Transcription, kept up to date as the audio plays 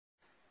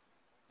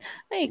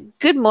Hey,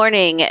 good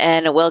morning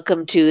and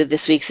welcome to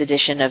this week's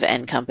edition of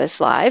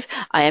NCompass Live.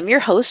 I am your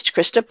host,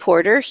 Krista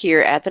Porter,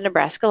 here at the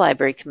Nebraska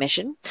Library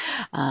Commission.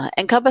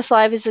 NCompass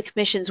Live is the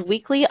Commission's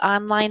weekly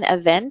online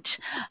event.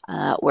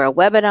 We're a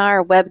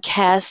webinar,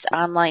 webcast,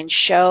 online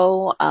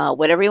show,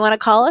 whatever you want to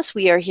call us.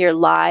 We are here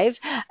live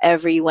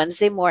every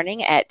Wednesday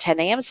morning at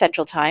 10 a.m.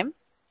 Central Time.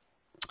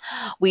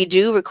 We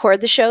do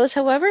record the shows,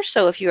 however,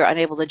 so if you're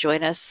unable to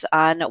join us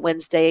on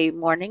Wednesday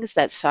mornings,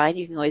 that's fine.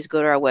 You can always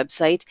go to our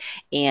website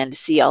and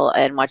see all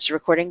and watch the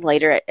recording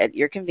later at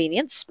your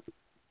convenience.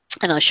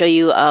 And I'll show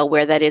you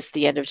where that is at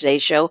the end of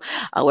today's show,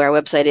 where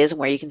our website is and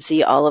where you can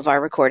see all of our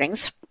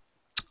recordings.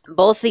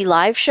 Both the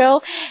live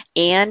show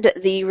and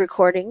the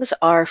recordings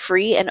are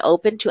free and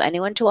open to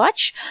anyone to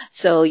watch,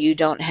 so you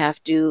don't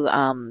have to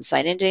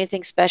sign into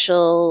anything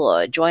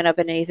special, join up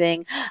in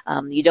anything.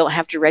 You don't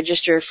have to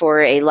register for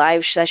a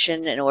live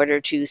session in order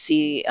to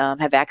see,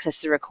 have access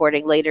to the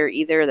recording later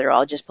either. They're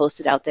all just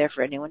posted out there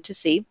for anyone to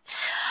see.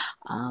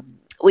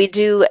 We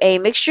do a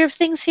mixture of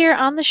things here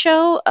on the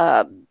show.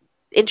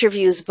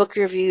 Interviews, book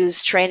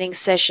reviews, training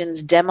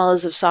sessions,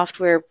 demos of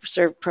software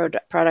served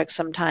products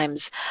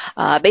sometimes.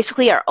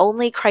 Basically, our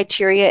only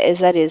criteria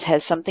is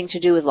has something to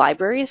do with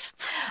libraries,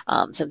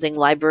 something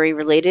library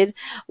related.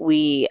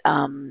 We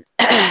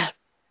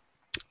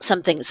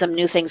some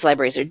new things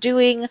libraries are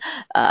doing,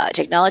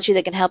 technology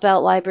that can help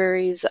out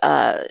libraries,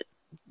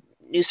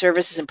 new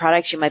services and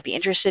products you might be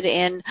interested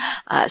in.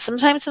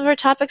 Sometimes some of our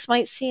topics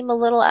might seem a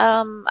little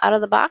out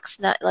of the box,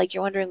 not like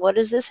you're wondering, what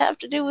does this have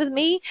to do with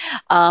me?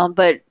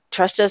 But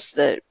trust us,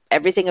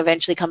 everything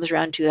eventually comes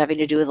around to having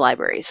to do with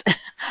libraries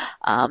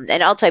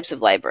and all types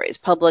of libraries,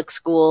 public,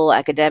 school,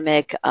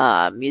 academic,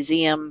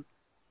 museum,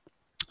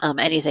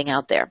 anything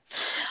out there.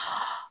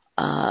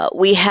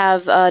 We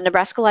have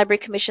Nebraska Library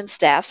Commission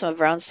staff, some of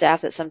our own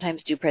staff that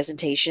sometimes do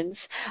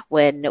presentations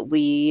when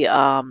we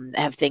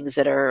have things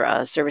that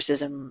are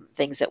services and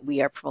things that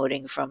we are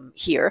promoting from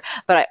here.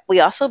 But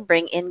we also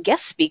bring in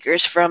guest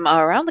speakers from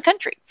around the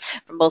country,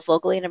 from both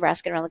locally in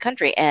Nebraska and around the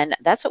country. And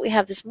that's what we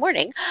have this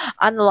morning.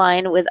 On the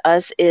line with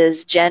us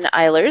is Jen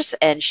Eilers,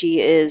 and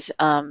she is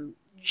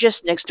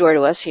just next door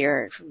to us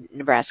here from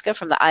Nebraska,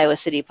 from the Iowa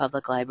City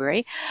Public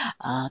Library.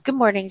 Good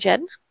morning,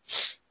 Jen.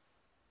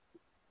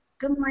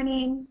 Good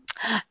morning.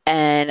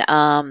 And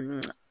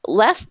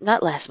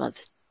not last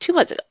month, 2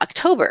 months ago,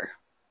 October,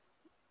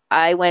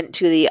 I went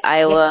to the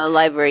Iowa Yes.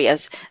 Library.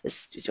 Yes,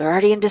 we're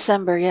already in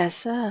December.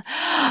 Yes, I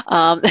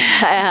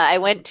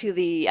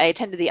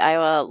attended the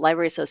Iowa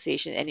Library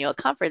Association annual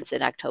conference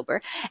in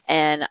October,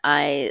 and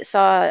I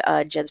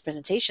saw Jen's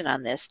presentation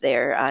on this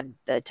there on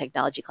the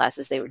technology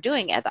classes they were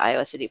doing at the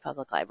Iowa City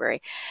Public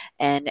Library,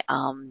 and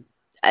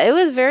I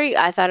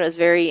thought it was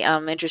very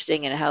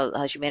interesting in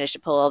how she managed to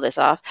pull all this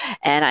off.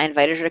 And I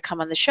invited her to come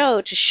on the show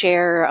to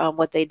share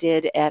what they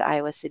did at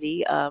Iowa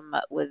City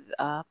with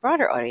a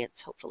broader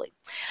audience, hopefully.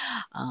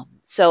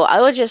 So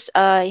I will just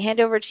hand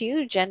over to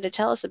you, Jen, to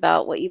tell us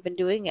about what you've been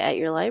doing at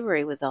your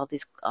library with all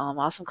these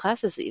awesome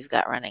classes that you've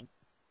got running.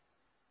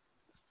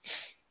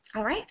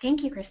 All right.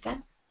 Thank you, Krista.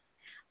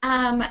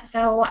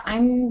 So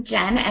I'm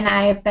Jen, and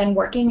I've been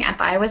working at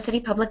the Iowa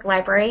City Public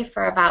Library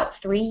for about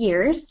 3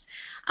 years.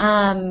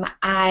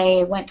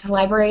 I went to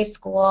library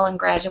school and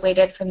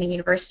graduated from the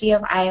University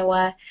of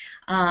Iowa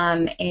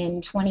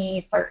in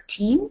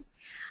 2013.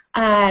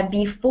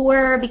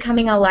 Before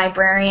becoming a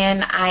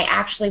librarian, I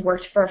actually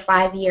worked for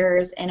 5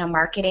 years in a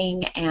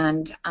marketing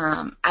and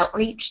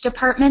outreach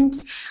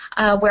department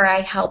where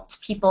I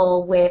helped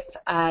people with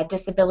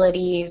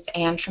disabilities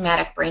and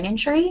traumatic brain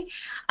injury.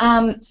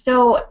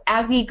 So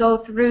as we go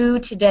through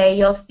today,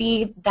 you'll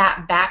see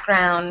that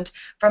background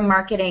from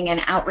marketing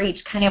and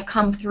outreach kind of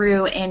come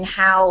through in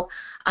how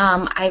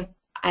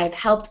I've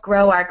helped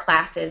grow our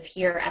classes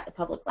here at the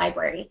public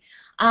library.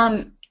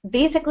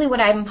 Basically,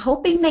 what I'm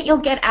hoping that you'll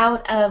get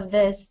out of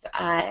this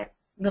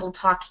little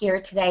talk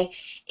here today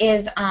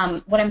is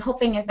what I'm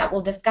hoping is that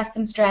we'll discuss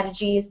some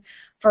strategies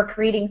for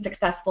creating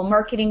successful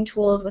marketing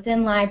tools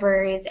within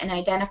libraries and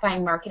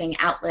identifying marketing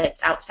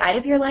outlets outside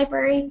of your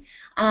library.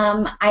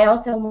 I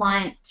also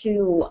want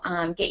to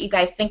get you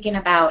guys thinking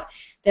about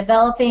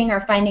developing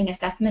or finding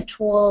assessment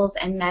tools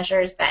and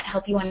measures that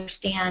help you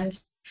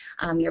understand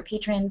your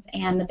patrons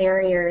and the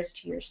barriers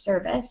to your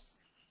service.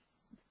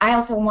 I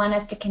also want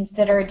us to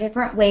consider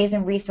different ways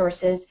and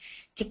resources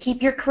to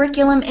keep your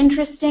curriculum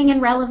interesting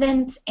and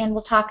relevant, and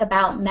we'll talk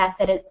about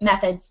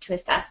methods to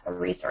assess the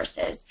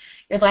resources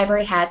your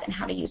library has and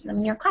how to use them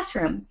in your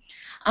classroom.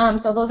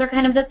 So those are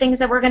kind of the things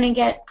that we're going to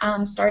get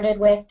started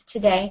with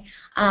today.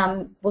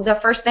 The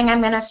first thing I'm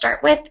going to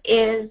start with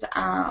is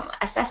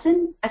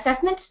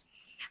assessment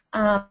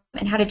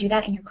and how to do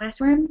that in your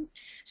classroom.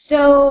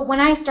 So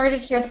when I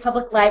started here at the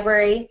public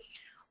library,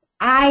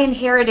 I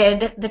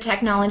inherited the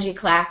technology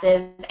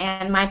classes,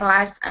 and my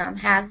boss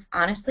has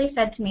honestly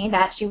said to me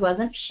that she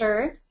wasn't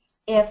sure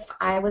if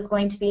I was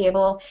going to be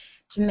able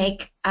to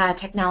make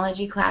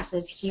technology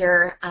classes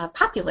here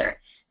popular.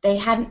 They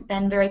hadn't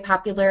been very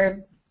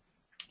popular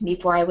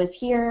before I was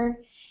here,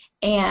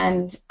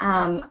 and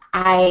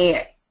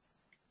I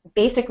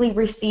basically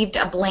received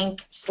a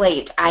blank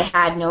slate. I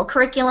had no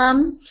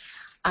curriculum.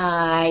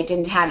 I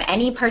didn't have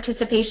any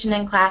participation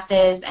in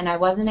classes, and I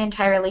wasn't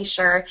entirely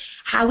sure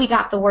how we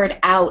got the word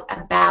out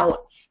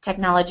about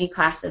technology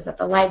classes at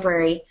the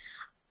library.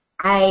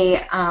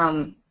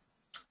 I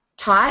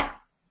taught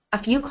a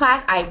few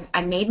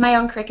I made my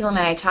own curriculum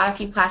and I taught a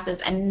few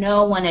classes, and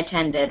no one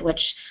attended,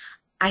 which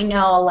I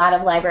know a lot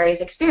of libraries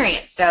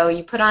experience. So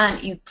you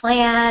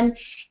plan,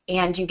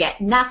 and you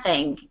get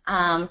nothing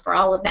for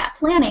all of that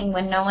planning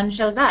when no one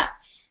shows up.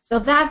 So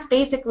that's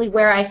basically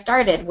where I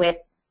started, with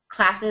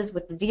classes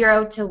with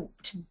 0 to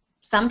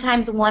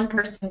sometimes 1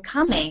 person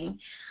coming.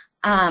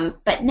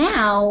 But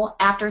now,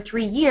 after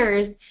 3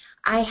 years,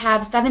 I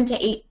have 7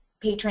 to 8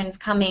 patrons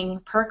coming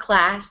per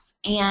class,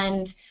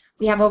 and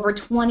we have over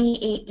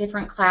 28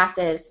 different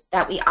classes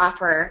that we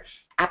offer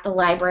at the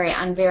library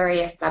on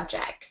various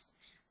subjects.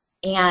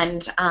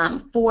 And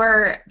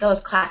for those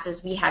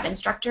classes, we have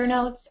instructor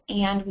notes,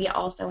 and we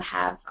also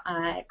have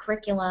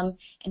curriculum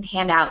and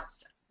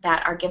handouts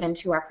that are given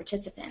to our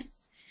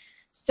participants.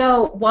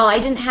 So while I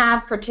didn't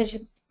have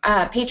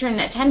patron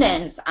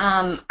attendance,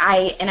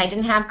 I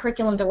didn't have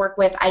curriculum to work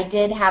with, I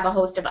did have a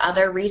host of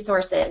other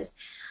resources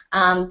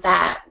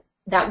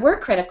that were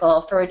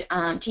critical for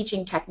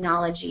teaching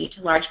technology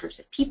to large groups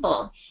of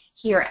people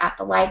here at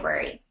the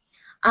library.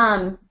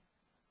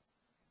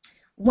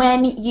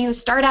 When you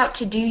start out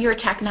to do your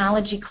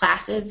technology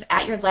classes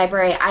at your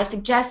library, I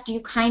suggest you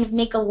kind of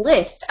make a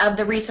list of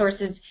the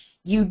resources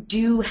you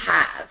do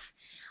have.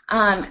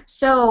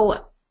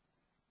 So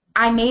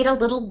I made a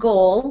little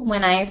goal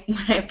when I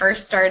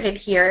first started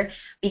here,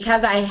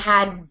 because I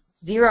had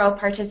 0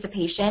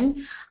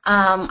 participation.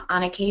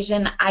 On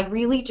occasion, I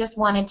really just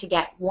wanted to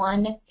get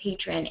 1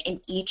 patron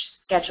in each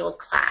scheduled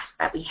class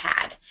that we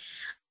had.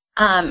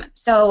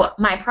 So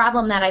my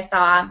problem that I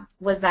saw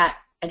was that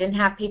I didn't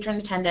have patron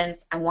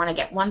attendance. I want to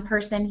get 1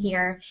 person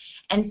here.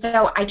 And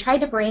so I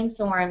tried to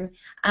brainstorm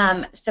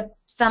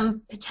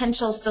some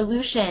potential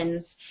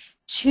solutions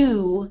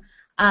to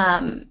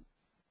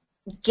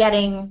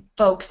getting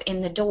folks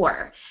in the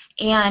door.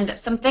 And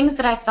some things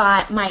that I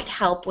thought might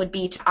help would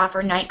be to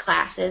offer night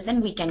classes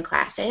and weekend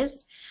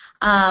classes.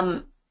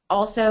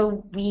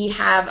 Also, we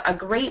have a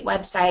great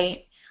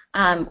website.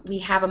 We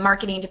have a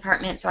marketing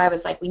department, so I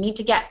was like, we need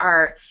to get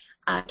our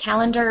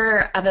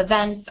calendar of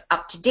events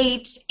up to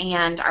date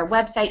and our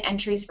website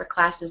entries for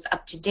classes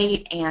up to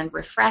date and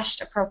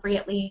refreshed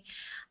appropriately.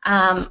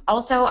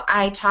 Also,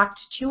 I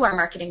talked to our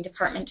marketing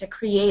department to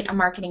create a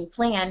marketing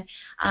plan,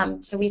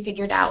 so we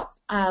figured out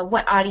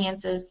what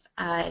audiences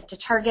to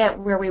target,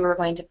 where we were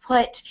going to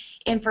put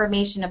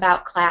information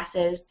about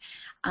classes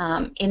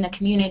in the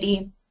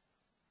community,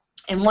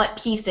 and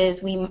what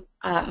pieces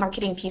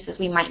marketing pieces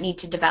we might need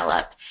to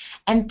develop.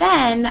 And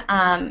then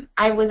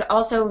I was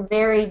also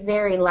very,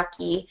 very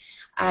lucky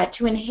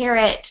to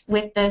inherit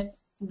with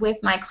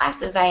my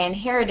classes. I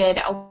inherited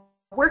a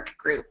work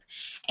group,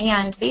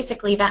 and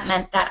basically that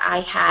meant that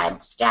I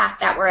had staff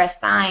that were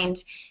assigned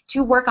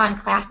to work on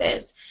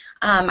classes.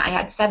 I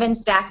had 7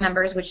 staff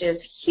members, which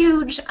is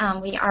huge.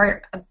 We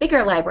are a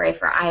bigger library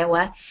for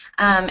Iowa,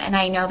 and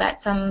I know that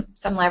some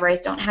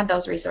libraries don't have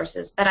those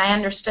resources, but I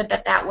understood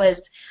that that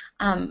was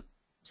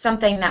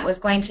something that was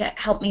going to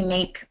help me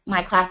make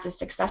my classes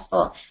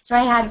successful. So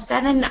I had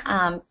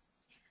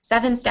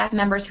 7 staff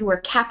members who were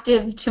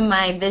captive to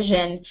my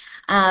vision,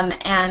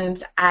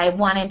 and I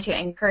wanted to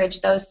encourage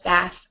those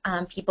staff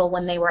people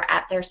when they were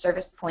at their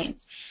service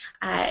points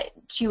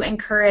to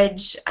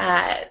encourage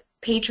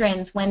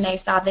patrons when they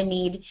saw the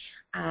need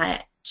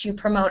to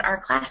promote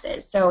our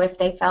classes. So if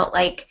they felt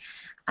like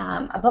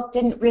a book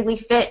didn't really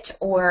fit,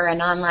 or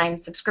an online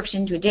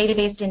subscription to a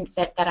database didn't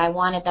fit, that I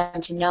wanted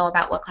them to know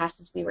about what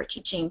classes we were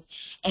teaching,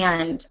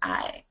 and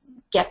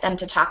get them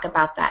to talk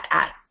about that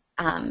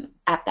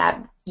at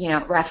that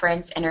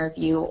reference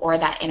interview or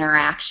that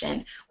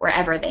interaction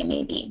wherever they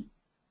may be.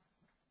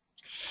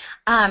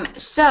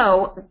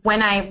 So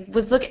when I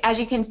was as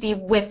you can see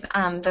with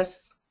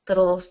this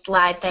little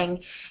slide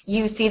thing,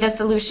 you see the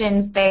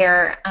solutions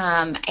there,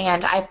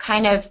 and I've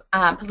kind of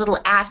put a little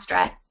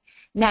asterisk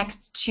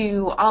next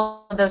to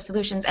all of those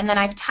solutions, and then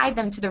I've tied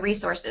them to the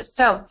resources.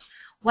 So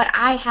what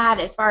I had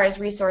as far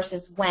as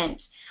resources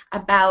went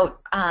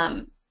about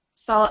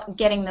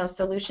getting those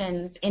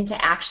solutions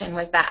into action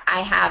was that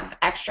I have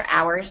extra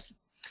hours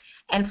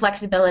and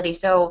flexibility.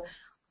 So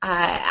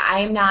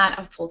I'm not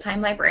a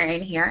full-time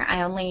librarian here.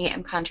 I only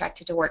am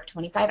contracted to work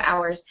 25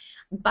 hours,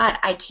 but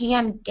I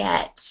can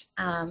get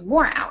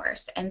more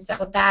hours, and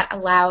so that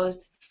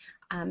allows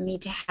me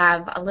to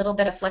have a little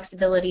bit of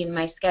flexibility in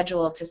my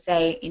schedule to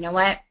say, you know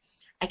what,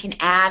 I can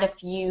add a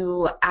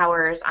few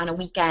hours on a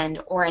weekend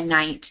or a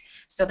night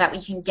so that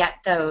we can get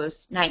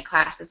those night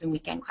classes and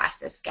weekend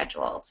classes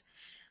scheduled.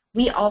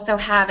 We also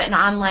have an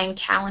online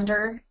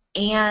calendar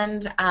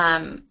and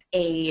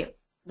a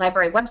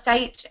library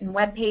website and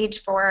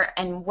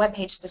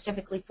webpage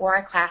specifically for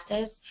our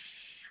classes.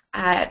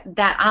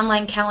 That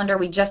online calendar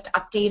we just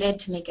updated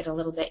to make it a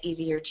little bit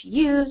easier to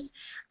use.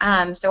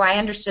 So I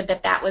understood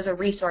that that was a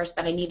resource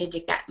that I needed to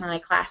get my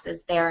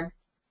classes there.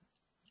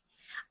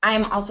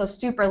 I'm also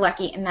super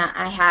lucky in that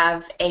I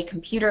have a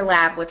computer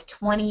lab with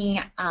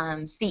 20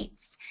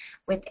 seats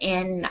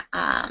within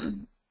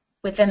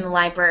within the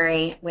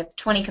library with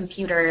 20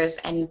 computers,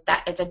 and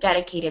that it's a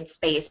dedicated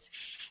space.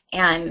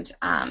 And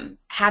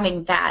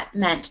having that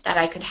meant that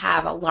I could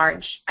have a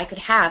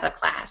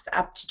class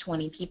up to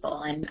 20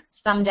 people, and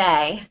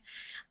someday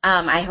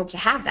I hope to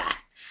have that.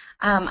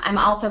 I'm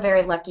also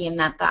very lucky in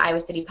that the Iowa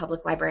City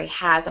Public Library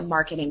has a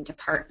marketing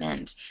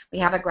department. We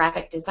have a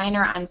graphic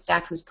designer on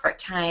staff who's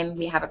part-time,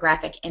 we have a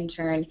graphic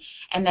intern,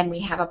 and then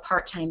we have a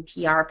part-time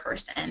PR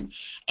person.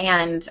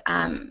 And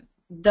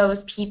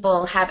those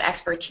people have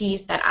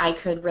expertise that I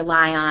could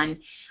rely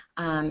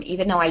on.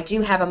 Even though I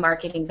do have a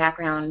marketing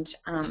background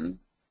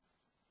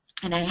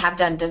and I have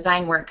done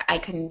design work, I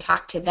can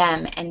talk to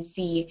them and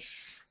see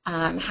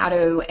how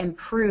to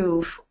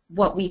improve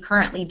what we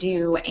currently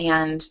do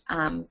and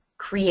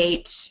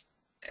create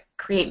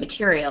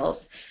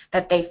materials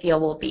that they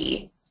feel will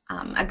be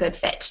a good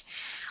fit.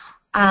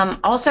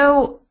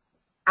 Also,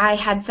 I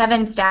had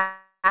 7 staff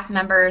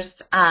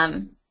members,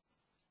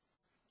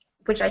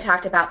 which I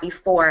talked about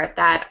before,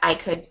 that I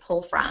could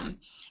pull from.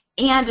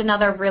 And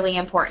another really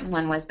important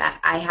one was that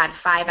I had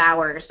 5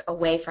 hours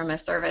away from a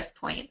service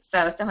point.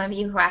 So some of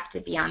you who have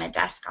to be on a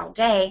desk all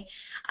day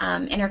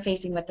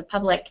interfacing with the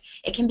public,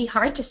 it can be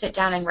hard to sit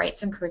down and write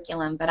some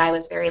curriculum, but I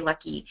was very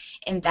lucky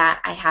in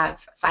that I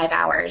have 5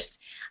 hours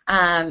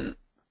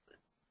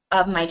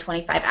of my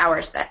 25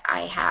 hours that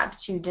I have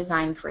to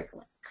design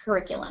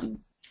curriculum.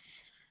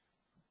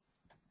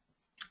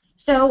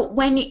 So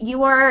when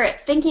you are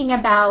thinking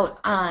about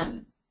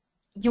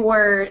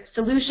your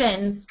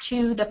solutions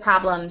to the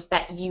problems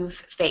that you've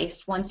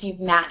faced, once you've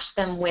matched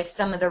them with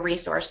some of the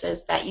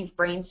resources that you've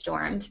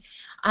brainstormed,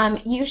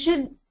 you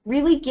should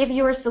really give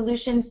your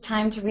solutions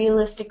time to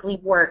realistically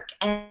work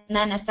and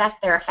then assess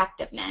their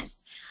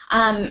effectiveness.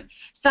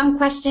 Some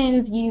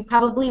questions you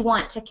probably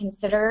want to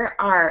consider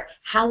are,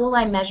 how will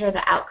I measure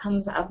the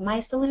outcomes of my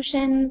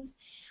solutions?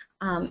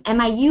 Am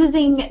I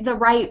using the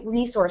right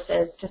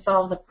resources to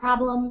solve the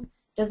problem?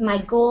 Does my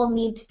goal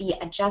need to be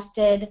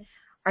adjusted?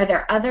 Are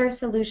there other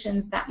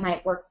solutions that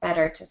might work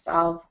better to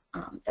solve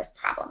this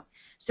problem?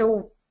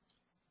 So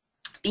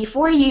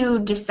before you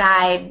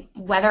decide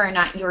whether or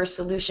not your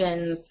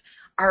solutions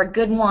are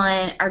good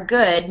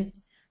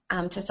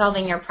to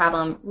solving your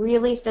problem,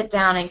 really sit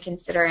down and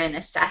consider and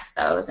assess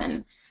those.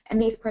 And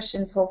these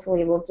questions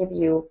hopefully will give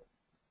you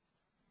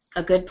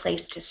a good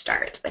place to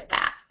start with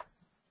that.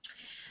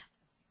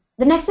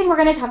 The next thing we're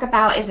going to talk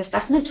about is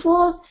assessment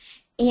tools.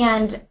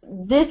 And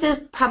this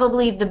is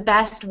probably the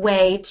best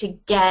way to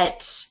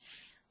get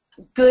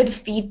good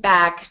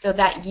feedback so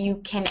that you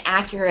can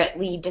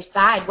accurately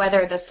decide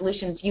whether the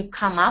solutions you've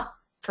come up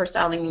for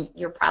solving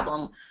your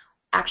problem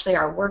actually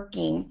are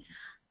working.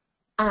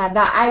 The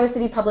Iowa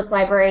City Public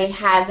Library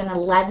has an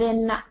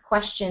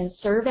 11-question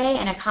survey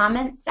and a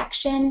comment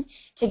section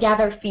to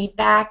gather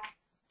feedback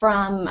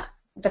from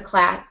the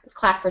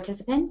class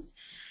participants.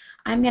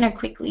 I'm going to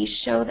quickly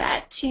show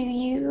that to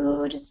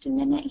you, just a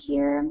minute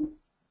here.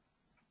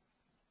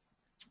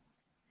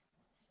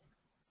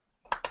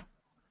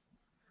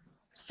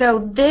 So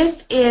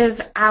this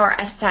is our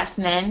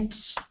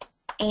assessment,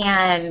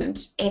 and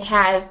it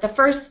has the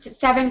first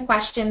 7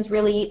 questions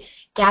really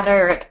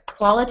gather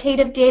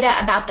qualitative data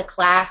about the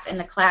class and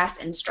the class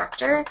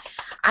instructor.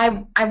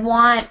 I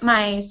want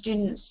my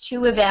students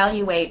to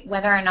evaluate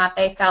whether or not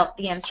they felt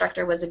the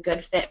instructor was a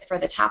good fit for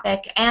the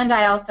topic, and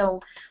I also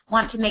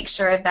want to make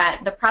sure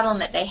that the problem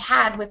that they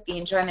had with the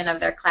enjoyment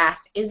of their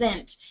class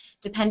isn't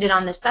dependent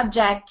on the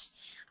subject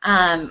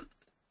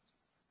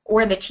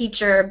or the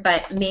teacher,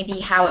 but maybe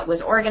how it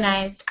was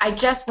organized. I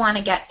just want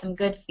to get some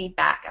good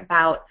feedback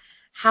about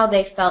how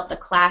they felt the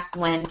class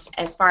went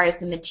as far as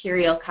the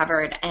material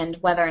covered and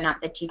whether or not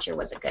the teacher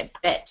was a good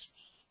fit.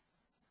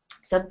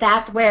 So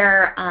that's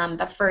where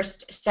the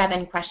first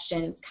 7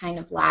 questions kind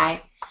of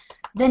lie.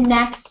 The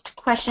next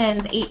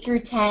questions, 8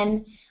 through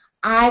 10,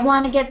 I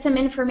want to get some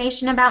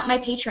information about my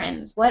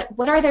patrons. What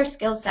are their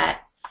skill set?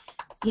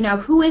 You know,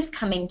 who is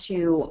coming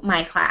to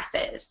my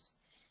classes?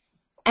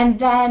 And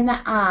then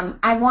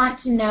I want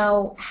to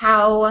know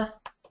how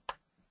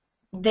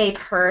they've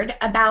heard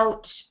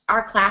about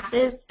our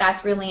classes.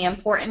 That's really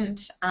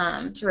important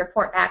to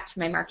report back to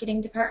my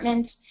marketing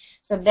department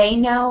so they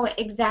know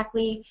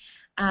exactly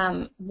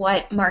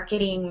what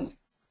marketing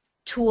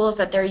tools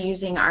that they're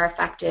using are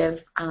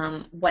effective,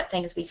 what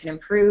things we can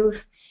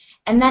improve.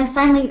 And then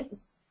finally,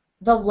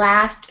 the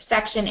last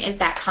section is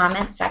that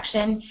comment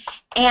section.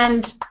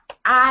 And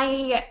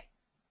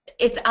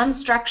it's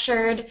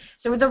unstructured,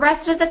 so the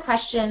rest of the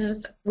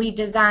questions we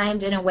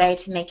designed in a way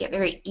to make it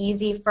very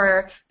easy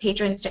for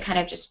patrons to kind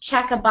of just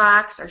check a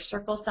box or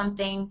circle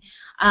something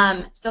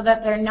so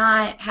that they're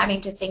not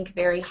having to think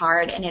very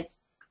hard, and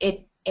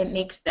it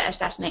makes the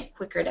assessment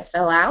quicker to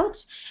fill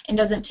out and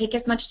doesn't take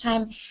as much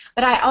time.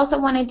 But I also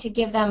wanted to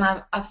give them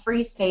a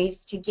free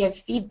space to give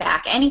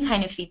feedback, any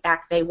kind of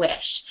feedback they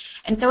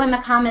wish. And so in the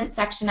comment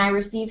section I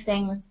receive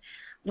things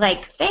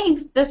like,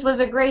 thanks, this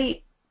was a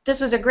great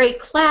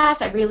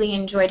class. I really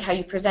enjoyed how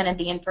you presented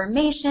the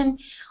information.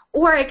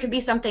 Or it could be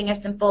something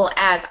as simple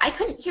as, I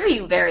couldn't hear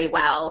you very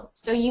well,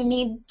 so you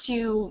need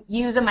to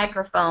use a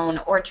microphone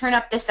or turn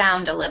up the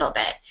sound a little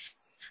bit.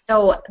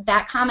 So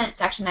that comment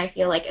section, I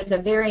feel like, is a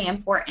very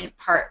important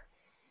part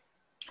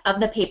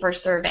of the paper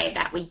survey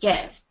that we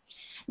give.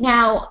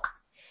 Now,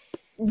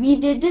 we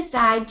did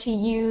decide to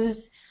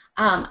use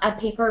a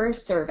paper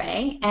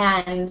survey,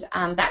 and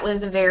that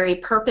was a very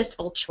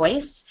purposeful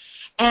choice.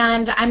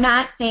 And I'm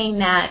not saying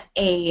that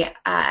a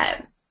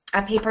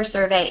paper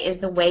survey is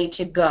the way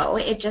to go.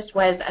 It just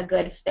was a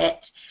good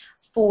fit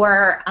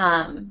for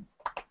our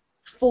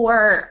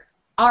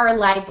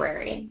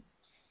library.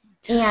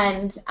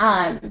 And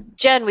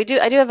Jen, I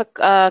do have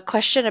a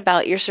question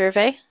about your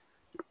survey.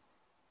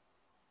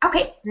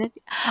 okay.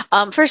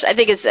 First, I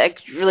think it's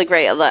really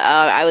great.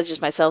 I was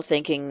just myself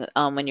thinking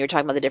when you were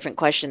talking about the different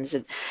questions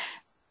that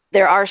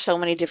there are so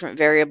many different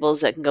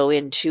variables that can go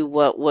into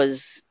what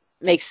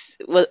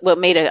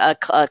made a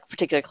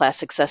particular class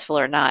successful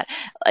or not.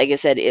 Like I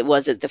said,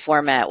 was it the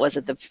format, was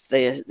it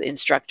the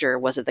instructor,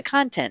 was it the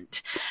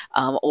content,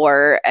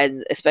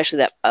 and especially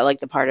that I like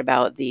the part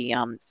about the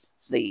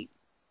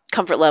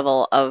comfort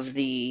level of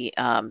the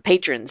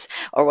patrons,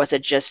 or was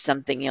it just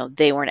something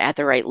they weren't at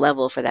the right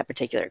level for that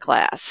particular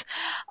class.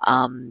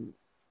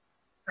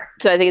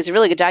 So I think it's a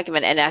really good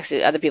document, and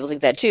actually other people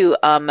think that too.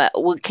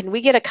 Can we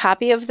get a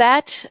copy of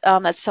that?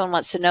 That someone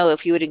wants to know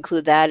if you would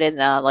include that in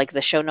like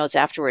the show notes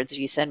afterwards. If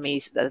you send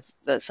me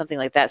something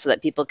like that, so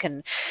that people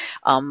can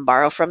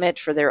borrow from it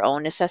for their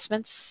own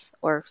assessments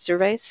or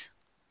surveys.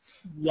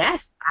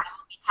 Yes, I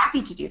will be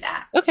happy to do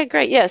that. Okay,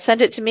 great. Yeah,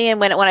 send it to me, and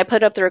when I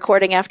put up the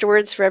recording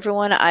afterwards for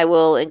everyone, I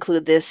will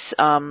include this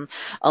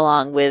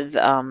along with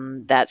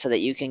that, so that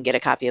you can get a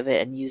copy of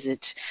it and use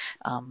it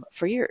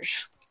for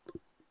yours.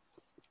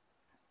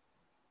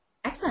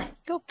 Excellent.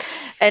 Cool.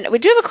 And we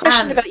do have a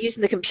question about using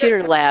the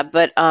computer lab,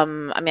 but I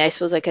mean, I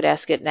suppose I could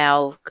ask it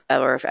now,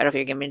 or if, I don't know if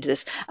you're getting into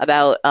this,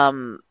 about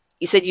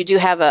you said you do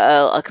have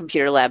a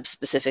computer lab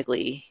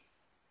specifically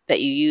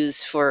that you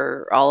use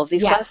for all of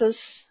these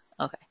classes?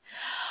 Okay.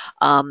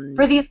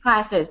 For these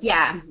classes,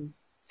 yeah.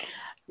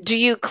 Do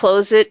you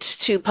close it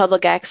to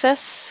public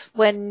access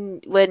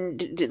when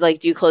like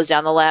do you close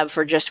down the lab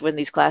for just when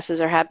these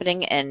classes are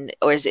happening, and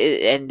what's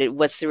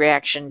the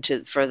reaction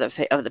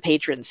of the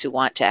patrons who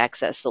want to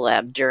access the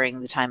lab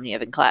during the time you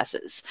have in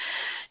classes?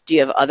 Do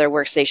you have other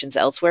workstations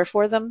elsewhere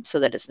for them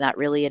so that it's not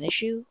really an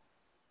issue?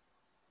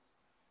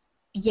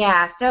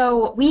 Yeah,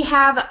 so we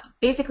have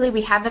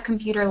the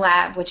computer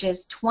lab, which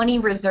is 20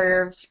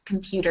 reserved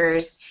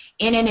computers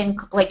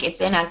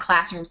it's in a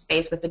classroom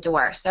space with a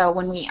door. So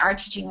when we are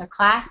teaching a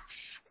class,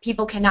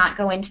 people cannot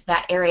go into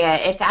that area.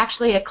 It's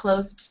actually a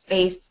closed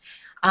space.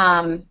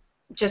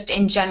 Just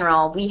in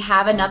general, we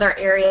have another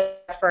area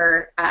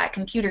for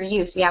computer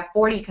use. We have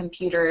 40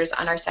 computers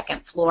on our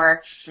second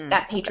floor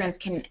that patrons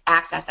can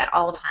access at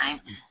all times.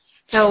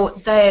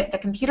 So the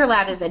computer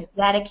lab is a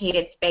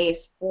dedicated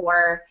space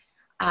for.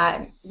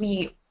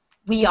 We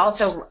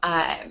also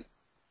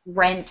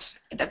rent.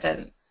 That's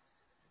a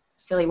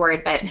silly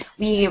word, but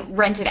we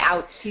rent it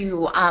out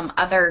to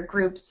other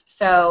groups.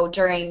 So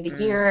during the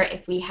year,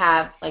 if we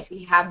have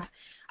we have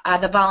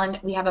a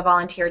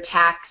volunteer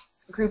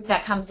tax group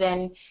that comes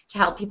in to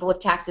help people with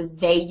taxes.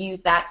 They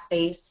use that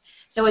space,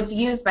 so it's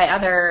used by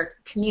other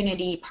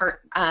community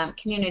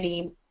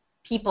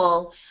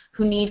people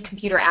who need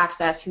computer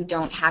access who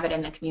don't have it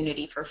in the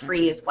community for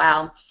free as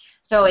well.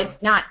 So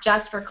it's not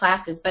just for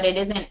classes, but it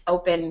isn't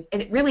open.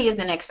 It really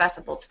isn't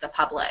accessible to the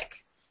public.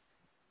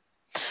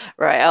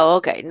 Right. Oh,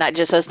 okay.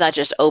 So it's not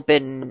just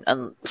open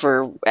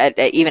for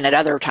even at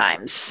other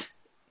times.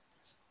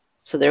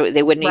 So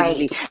they wouldn't even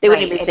be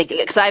thinking it,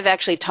 because I've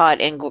actually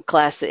taught in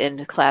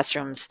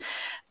classrooms,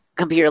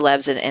 computer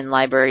labs in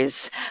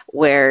libraries,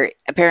 where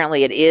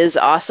apparently it is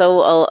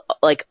also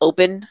like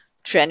open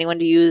for anyone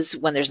to use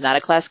when there's not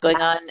a class going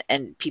on,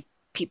 and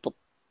people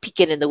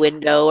peeking in the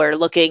window or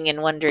looking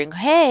and wondering,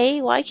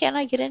 hey, why can't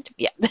I get into?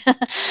 Yeah.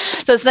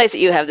 So it's nice that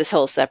you have this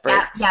whole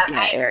separate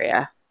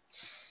area.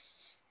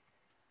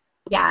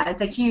 Yeah,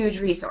 it's a huge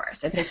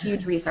resource. It's a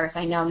huge resource.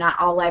 I know not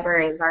all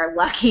libraries are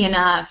lucky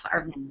enough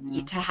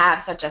to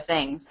have such a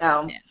thing.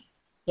 So,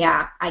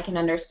 yeah, I can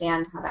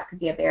understand how that could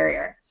be a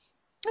barrier.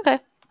 Okay,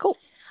 cool.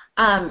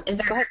 Is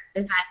there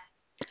any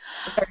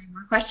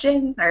more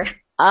questions, or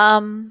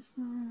can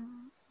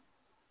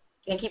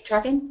I keep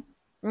trucking?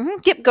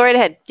 Yep, go right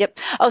ahead. Yep.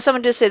 Oh,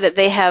 someone just said that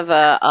they have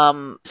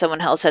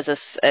someone else has a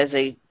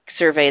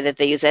survey that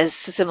they use as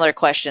similar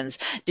questions.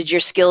 Did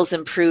your skills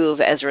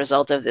improve as a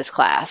result of this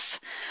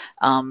class?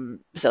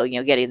 So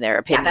getting their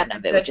opinion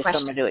of it, which is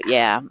similar to it.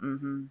 Yeah.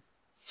 And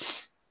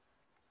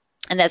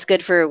that's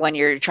good for when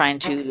you're trying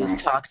to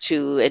talk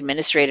to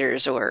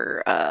administrators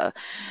or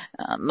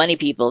money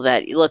people.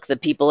 That look, the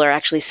people are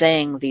actually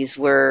saying these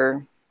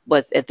were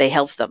what if they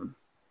helped them.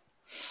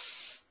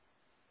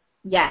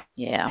 Yeah.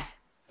 Yeah.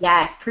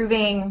 Yes,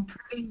 proving.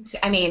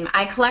 I mean,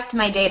 I collect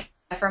my data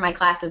for my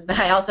classes, but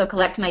I also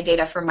collect my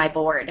data for my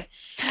board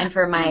and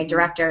for my Mm-hmm.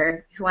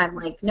 director, who I'm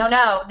like,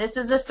 no, this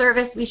is a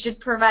service we should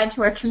provide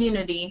to our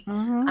community.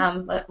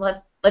 Mm-hmm. But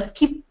let's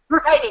keep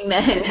providing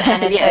this,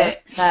 and it's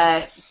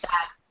Yeah.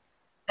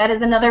 that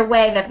is another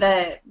way that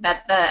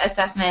the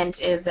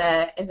assessment is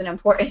an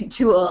important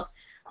tool.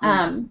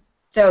 Mm-hmm.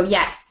 So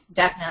yes,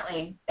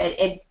 definitely,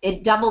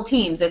 it double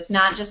teams. It's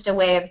not just a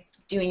way of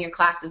doing your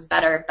classes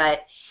better,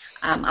 but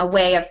a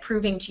way of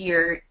proving to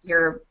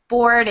your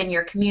board and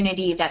your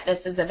community that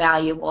this is a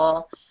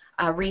valuable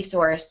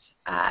resource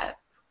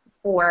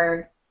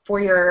for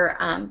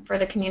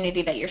the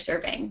community that you're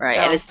serving. Right,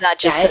 So and it's not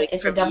just yeah, coming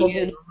it's a from double you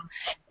duty.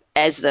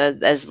 as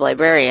the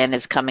librarian.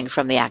 It's coming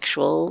from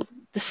the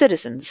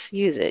citizens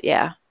use it.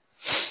 Yeah.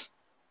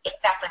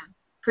 Exactly.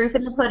 Proof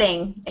in the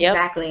pudding. Yep.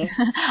 Exactly.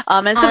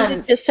 And somebody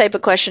Um, just type a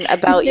question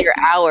about your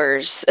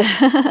hours.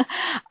 That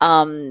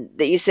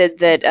you said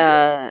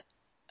that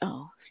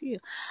phew.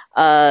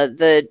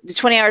 The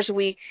 20 hours a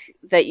week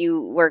that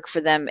you work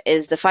for them,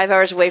 is the 5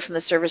 hours away from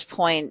the service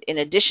point in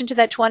addition to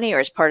that 20,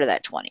 or as part of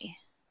that 20?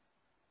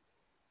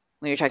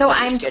 When you're talking so about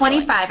your I'm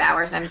scheduling. 25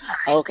 hours. I'm sorry.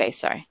 Okay,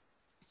 sorry.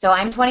 So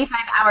I'm 25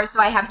 hours. So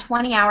I have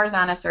 20 hours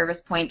on a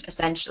service point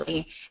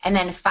essentially, and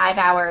then 5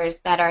 hours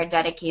that are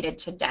dedicated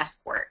to desk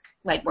work,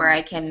 like where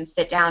I can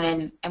sit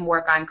down and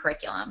work on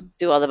curriculum.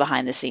 Do all the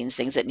behind the scenes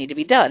things that need to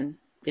be done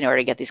in order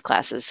to get these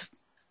classes.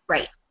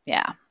 Right.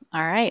 Yeah.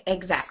 All right.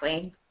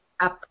 Exactly.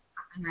 Up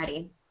and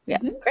ready. Yeah.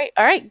 Mhm. Great.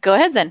 All right. Go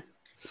ahead then.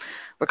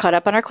 We're caught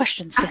up on our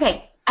questions.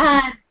 Okay.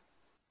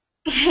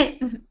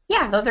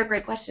 Yeah, those are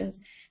great questions.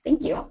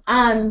 Thank you.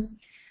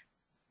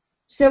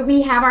 So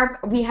we have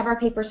our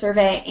paper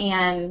survey,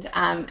 and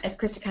as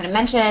Krista kind of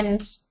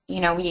mentioned,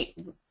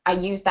 I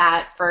use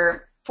that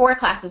for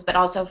classes, but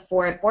also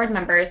for board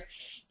members.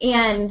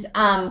 And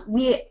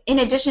in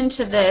addition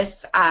to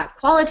this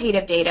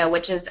qualitative data,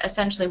 which is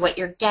essentially what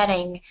you're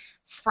getting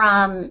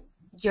from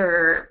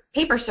your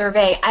paper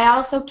survey, I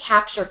also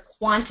capture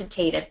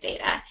quantitative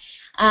data.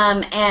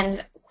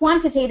 And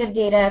quantitative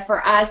data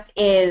for us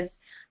is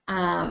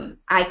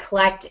I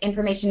collect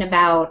information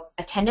about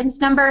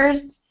attendance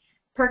numbers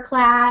per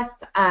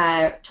class,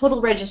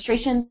 total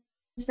registrations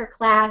per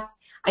class.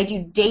 I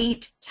do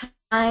date,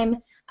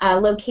 time,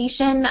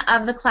 location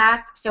of the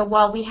class. So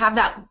while we have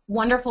that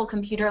wonderful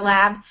computer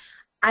lab,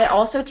 I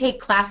also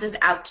take classes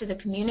out to the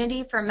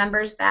community for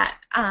members that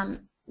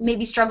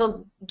maybe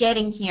struggle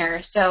getting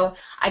here. So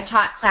I've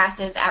taught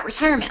classes at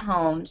retirement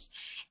homes,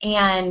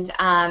 and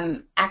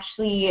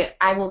actually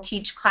I will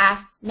teach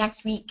class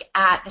next week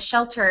at the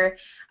shelter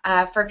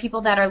for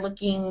people that are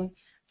looking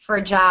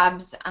for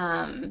jobs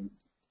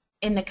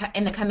in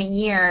the coming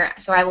year.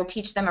 So I will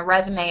teach them a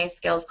resume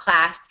skills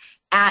class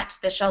at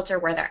the shelter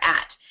where they're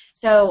at.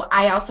 So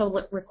I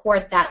also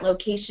record that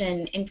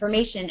location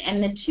information,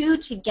 and the two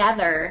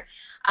together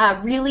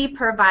really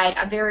provide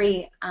a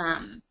very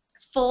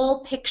full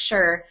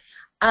picture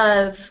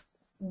of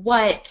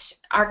what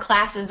our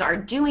classes are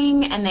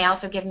doing, and they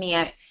also give me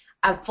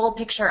a full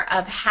picture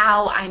of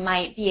how I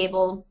might be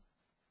able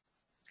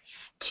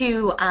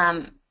to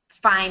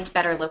find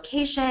better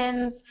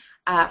locations,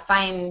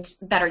 find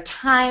better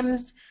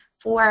times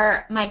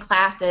for my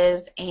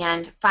classes,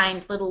 and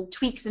find little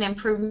tweaks and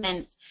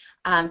improvements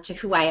to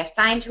who I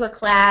assign to a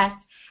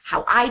class,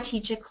 how I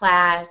teach a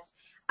class,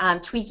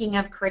 tweaking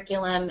of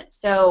curriculum.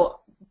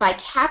 So by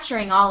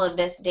capturing all of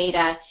this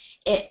data,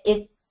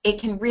 it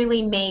can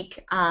really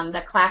make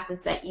the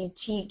classes that you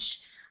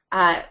teach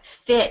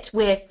fit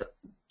with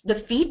the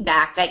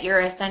feedback that you're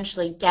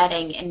essentially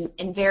getting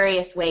in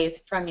various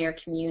ways from your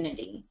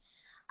community.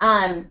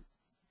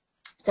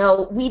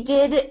 So we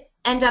did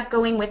end up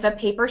going with a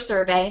paper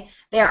survey.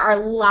 There are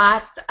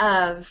lots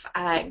of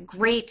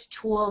great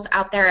tools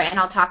out there, and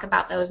I'll talk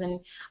about those in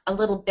a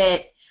little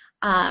bit,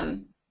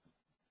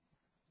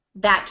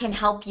 that can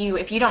help you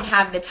if you don't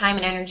have the time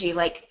and energy.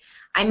 Like,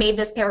 I made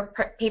this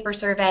paper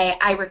survey.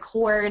 I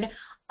record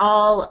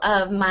all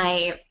of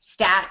my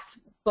stats,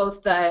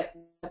 both the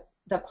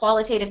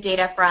qualitative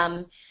data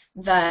from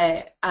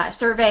the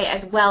survey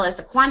as well as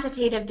the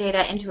quantitative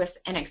data into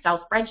an Excel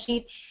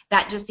spreadsheet.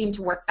 That just seemed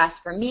to work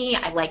best for me.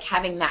 I like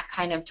having that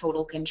kind of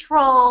total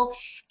control,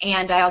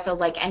 and I also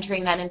like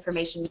entering that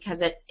information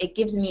because it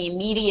gives me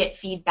immediate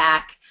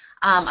feedback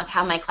of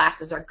how my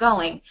classes are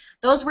going.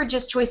 Those were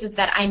just choices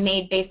that I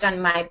made based on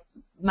my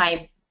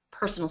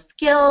personal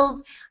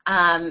skills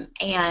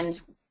and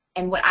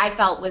what I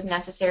felt was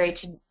necessary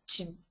to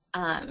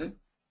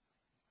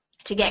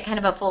get kind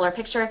of a fuller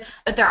picture.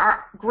 But there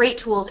are great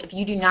tools if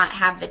you do not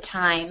have the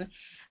time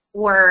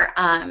or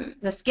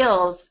the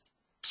skills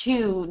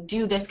to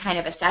do this kind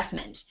of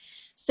assessment.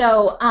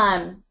 So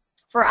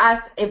for us,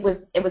 it was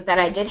that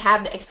I did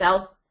have the Excel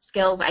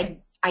skills. I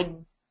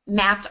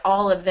mapped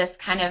all of this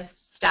kind of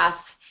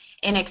stuff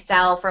in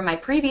Excel from my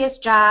previous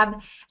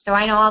job, so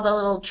I know all the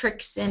little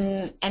tricks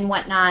and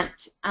whatnot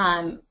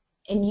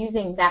in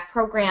using that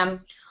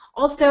program.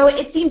 Also,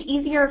 it seemed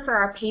easier for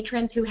our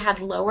patrons who had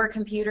lower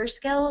computer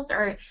skills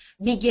or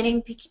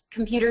beginning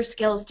computer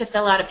skills to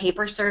fill out a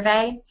paper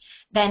survey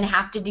than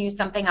have to do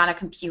something on a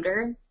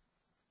computer.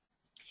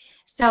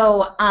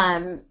 So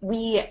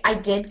I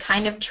did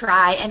kind of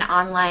try an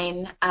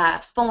online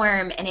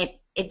form, and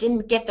it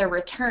didn't get the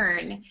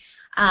return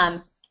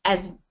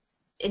as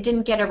it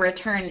didn't get a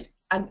return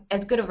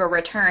as good of a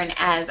return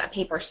as a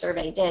paper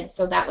survey did.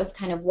 So that was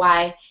kind of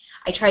why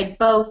I tried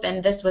both,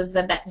 and this was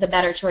the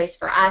better choice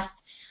for us.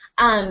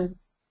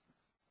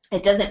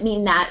 It doesn't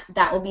mean that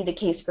that will be the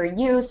case for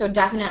you, so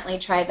definitely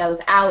try those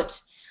out.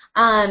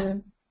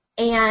 And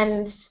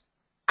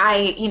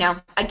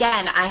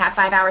again, I have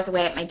 5 hours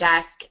away at my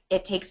desk.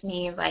 It takes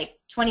me like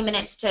 20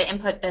 minutes to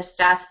input this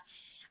stuff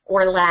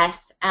or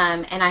less,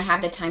 and I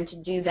have the time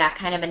to do that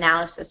kind of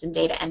analysis and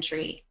data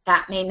entry.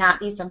 That may not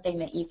be something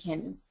that you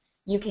can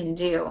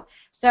do.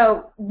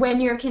 So when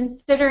you're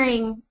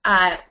considering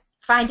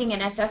finding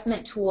an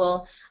assessment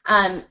tool,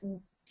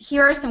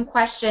 here are some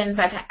questions.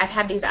 I've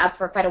had these up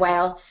for quite a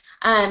while.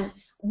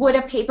 Would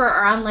a paper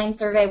or online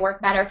survey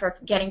work better for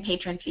getting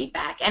patron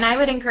feedback? And I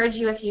would encourage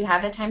you, if you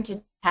have the time,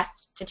 to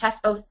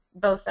test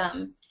both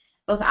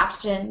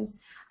options.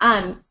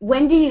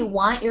 When do you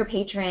want your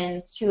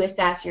patrons to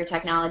assess your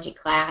technology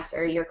class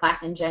or your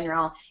class in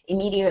general?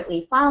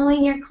 Immediately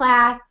following your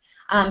class,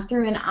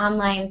 through an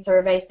online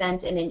survey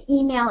sent in an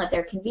email at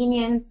their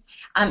convenience?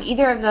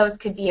 Either of those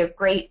could be a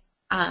great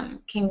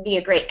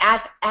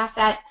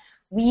asset.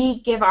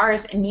 We give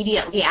ours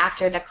immediately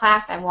after the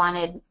class. I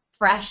wanted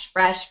fresh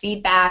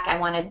feedback. I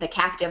wanted the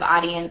captive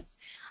audience.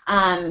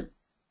 But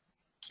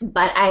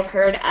I've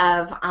heard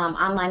of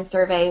online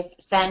surveys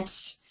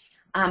sent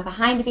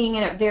behind being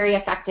a very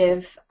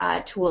effective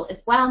tool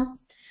as well.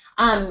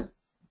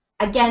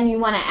 Again, you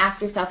want to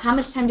ask yourself, how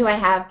much time do I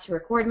have to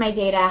record my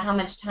data? How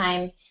much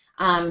time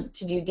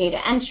to do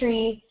data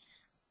entry?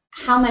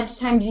 How much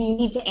time do you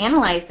need to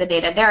analyze the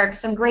data? There are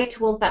some great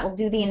tools that will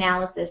do the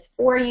analysis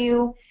for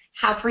you.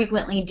 How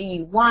frequently do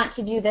you want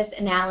to do this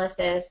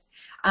analysis?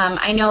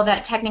 I know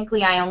that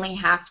technically I only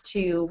have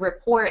to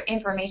report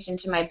information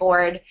to my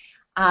board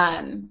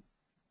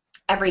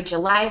every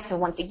July, so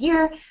once a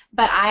year,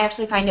 but I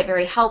actually find it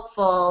very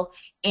helpful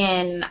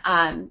in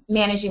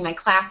managing my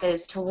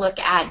classes to look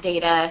at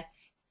data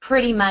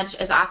pretty much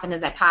as often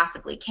as I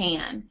possibly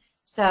can.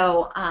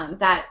 So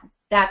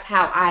that's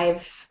how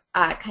I've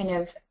kind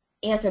of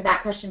answered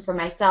that question for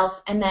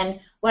myself. And then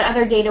what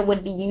other data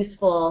would be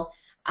useful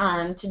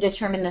to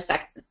determine the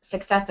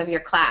success of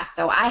your class?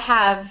 So I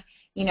have,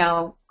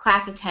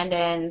 class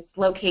attendance,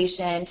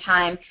 location,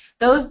 time.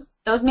 Those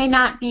may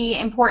not be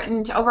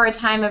important. Over a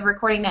time of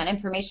recording that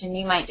information,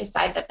 you might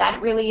decide that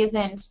that really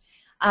isn't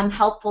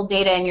helpful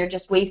data and you're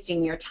just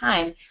wasting your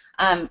time.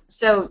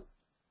 So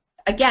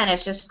again,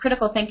 it's just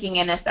critical thinking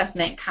and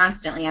assessment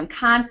constantly. I'm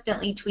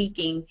constantly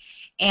tweaking,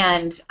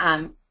 and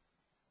I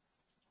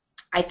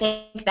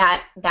think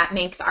that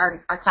makes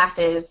our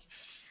classes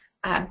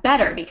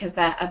better because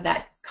of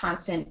that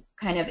constant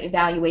kind of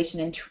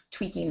evaluation and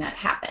tweaking that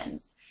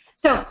happens.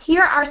 So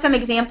here are some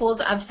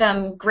examples of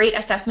some great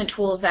assessment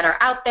tools that are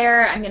out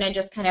there. I'm going to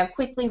just kind of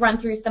quickly run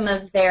through some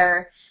of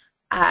their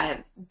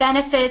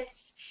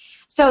benefits.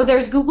 So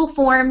there's Google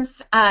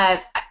Forms.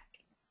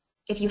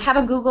 If you have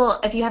a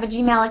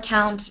Gmail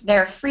account,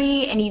 they're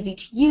free and easy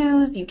to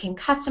use. You can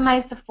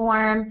customize the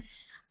form.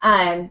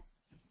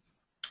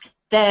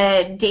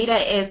 The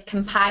data is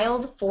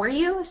compiled for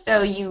you,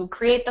 so you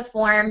create the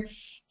form,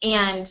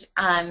 and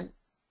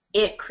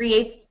it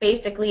creates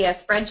basically a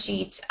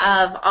spreadsheet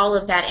of all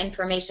of that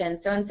information.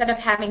 So instead of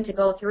having to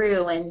go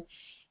through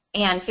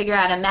and figure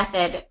out a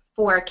method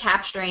for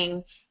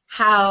capturing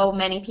how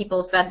many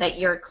people said that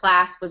your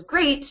class was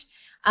great,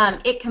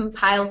 it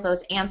compiles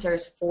those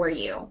answers for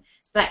you.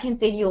 So that can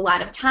save you a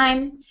lot of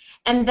time.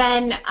 And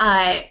then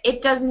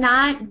it does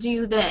not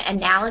do the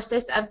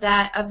analysis of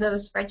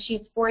those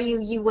spreadsheets for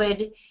you.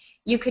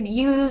 You could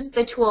use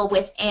the tool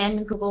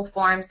within Google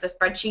Forms, the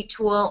spreadsheet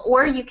tool,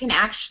 or you can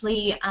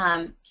actually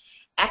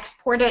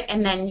export it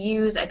and then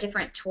use a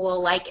different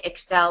tool like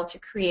Excel to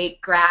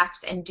create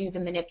graphs and do the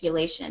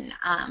manipulation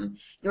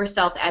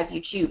yourself as you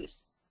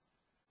choose.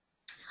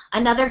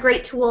 Another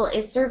great tool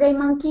is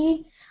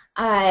SurveyMonkey.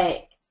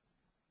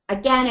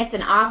 Again, it's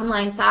an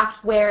online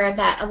software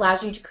that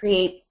allows you to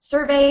create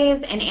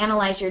surveys and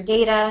analyze your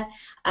data.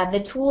 The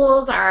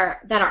tools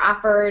that are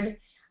offered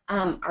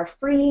are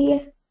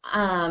free.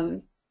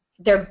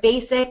 They're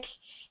basic,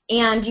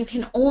 and you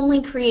can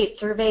only create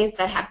surveys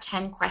that have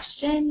 10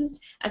 questions.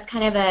 That's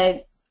kind of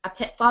a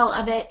pitfall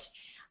of it.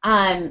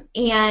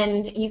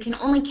 And you can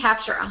only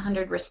capture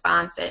 100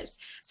 responses.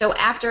 So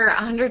after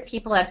 100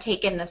 people have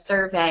taken the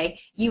survey,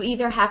 you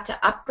either have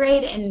to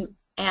upgrade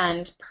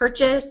and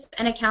purchase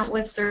an account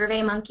with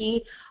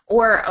SurveyMonkey,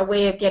 or a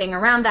way of getting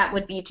around that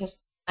would be to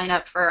sign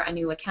up for a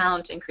new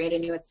account and create a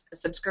new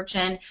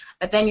subscription.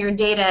 But then your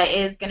data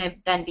is going to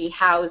then be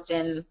housed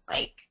in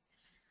like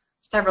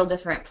several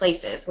different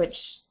places,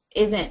 which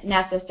isn't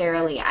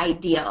necessarily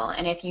ideal.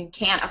 And if you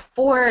can't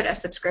afford a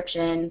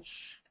subscription,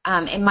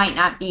 it might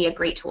not be a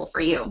great tool for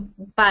you.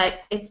 But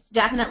it's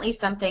definitely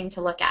something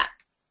to look at.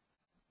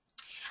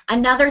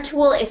 Another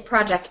tool is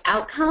Project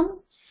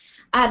Outcome.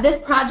 This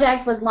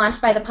project was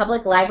launched by the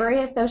Public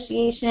Library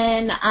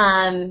Association.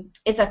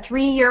 It's a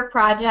 3-year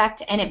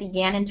project, and it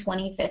began in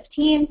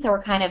 2015, so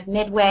we're kind of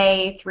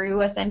midway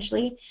through,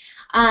 essentially.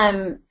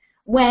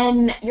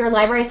 When your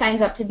library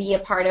signs up to be a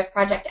part of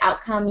Project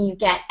Outcome, you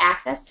get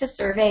access to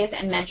surveys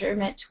and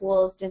measurement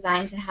tools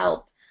designed to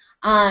help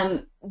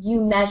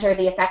you measure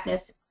the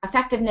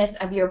effectiveness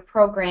of your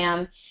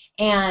program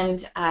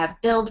and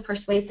build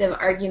persuasive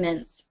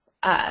arguments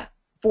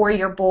for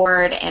your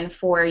board and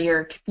for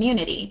your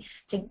community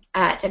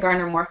to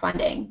garner more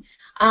funding.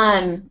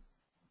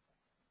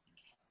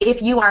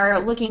 If you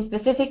are looking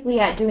specifically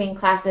at doing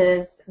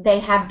classes, they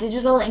have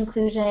digital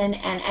inclusion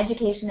and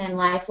education and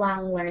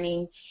lifelong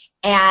learning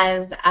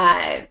as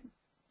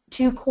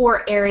 2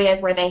 core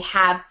areas where they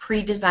have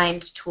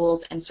pre-designed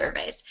tools and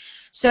surveys.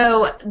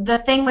 So the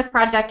thing with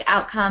Project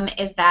Outcome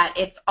is that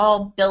it's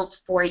all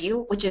built for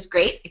you, which is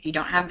great if you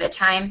don't have the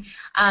time,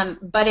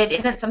 but it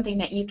isn't something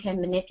that you can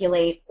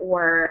manipulate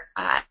or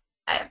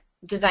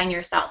design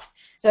yourself.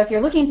 So if you're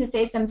looking to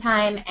save some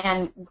time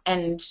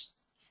and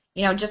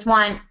just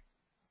want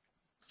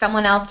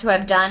someone else to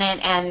have done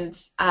it and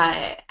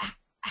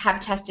have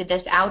tested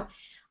this out,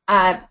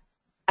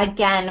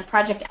 again,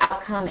 Project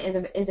Outcome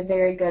is a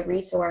very good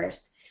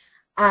resource.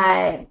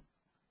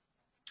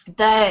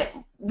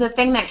 The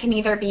thing that can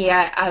either be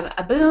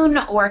a boon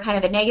or kind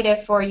of a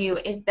negative for you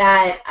is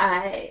that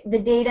the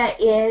data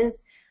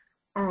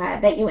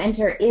that you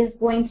enter is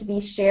going to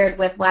be shared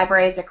with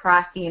libraries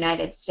across the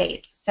United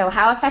States. So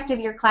how effective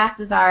your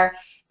classes are,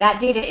 that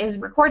data is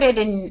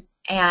recorded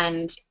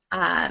and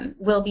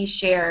will be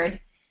shared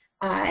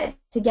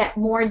to get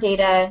more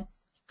data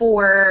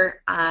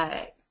for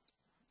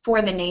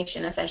the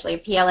nation, essentially.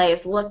 PLA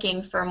is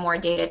looking for more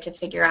data to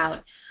figure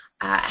out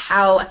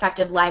how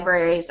effective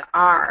libraries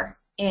are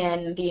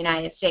in the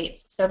United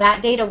States. So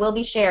that data will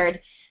be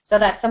shared, so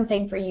that's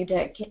something for you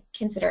to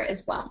consider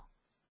as well.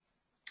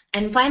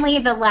 And finally,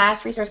 the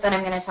last resource that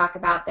I'm going to talk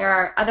about, there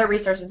are other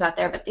resources out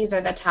there, but these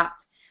are the top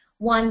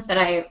ones that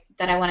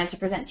I wanted to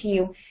present to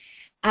you,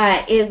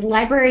 is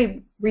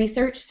Library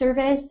Research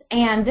Service.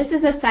 And this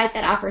is a site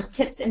that offers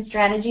tips and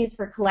strategies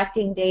for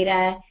collecting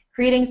data,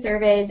 creating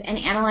surveys, and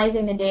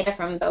analyzing the data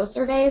from those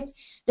surveys.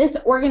 This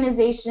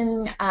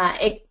organization,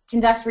 it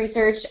conducts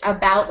research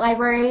about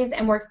libraries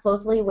and works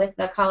closely with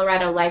the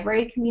Colorado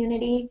library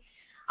community.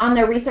 On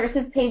their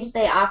resources page,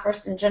 they offer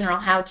some general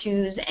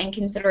how-tos and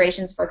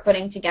considerations for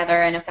putting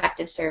together an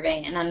effective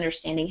survey and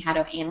understanding how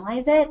to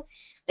analyze it.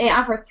 They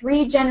offer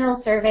 3 general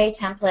survey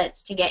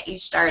templates to get you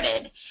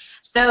started.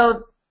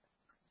 So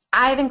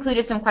I've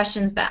included some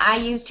questions that I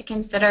use to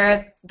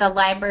consider. The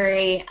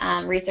Library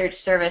Research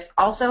Service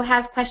also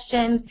has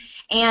questions,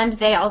 and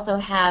they also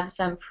have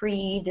some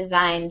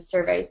pre-designed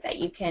surveys that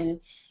you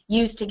can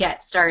use to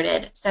get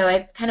started. So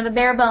it's kind of a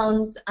bare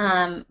bones,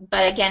 but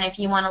again, if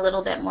you want a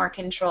little bit more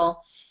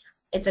control,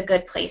 it's a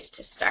good place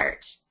to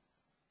start.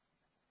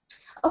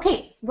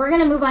 Okay, we're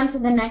going to move on to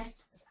the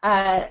next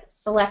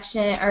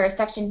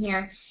section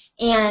here,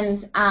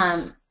 and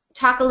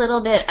talk a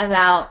little bit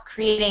about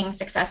creating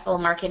successful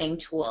marketing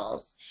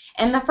tools.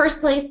 And the first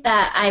place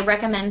that I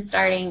recommend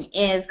starting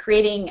is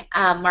creating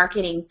a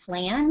marketing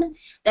plan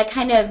that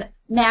kind of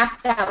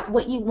maps out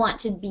what you want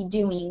to be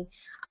doing,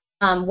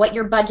 what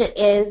your budget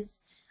is,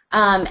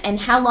 and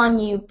how long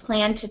you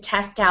plan to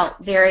test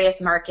out various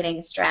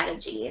marketing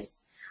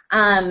strategies.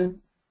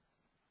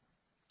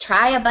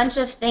 Try a bunch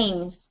of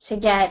things to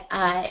get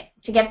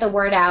the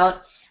word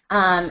out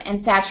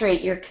and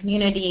saturate your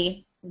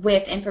community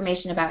with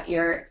information about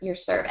your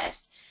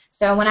service.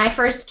 So when I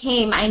first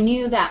came, I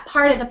knew that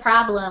part of the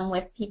problem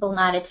with people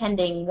not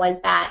attending was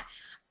that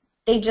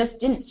they just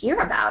didn't hear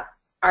about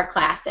our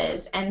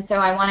classes, and so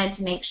I wanted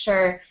to make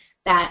sure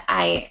that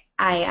I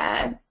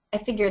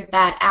figured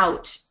that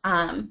out,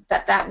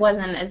 that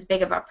wasn't as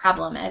big of a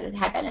problem as it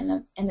had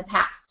been in the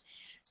past.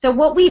 So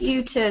what we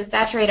do to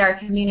saturate our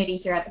community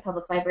here at the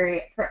Public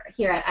Library,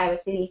 here at Iowa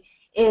City,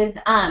 is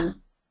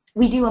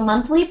we do a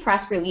monthly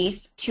press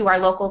release to our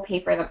local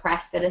paper, the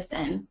Press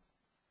Citizen.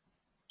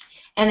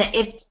 And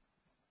it's,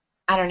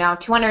 I don't know,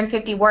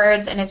 250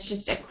 words, and it's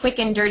just a quick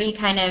and dirty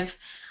kind of,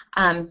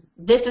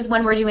 this is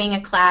when we're doing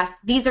a class,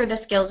 these are the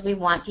skills we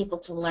want people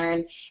to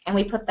learn, and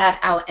we put that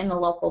out in the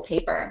local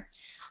paper.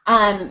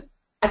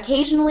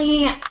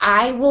 Occasionally,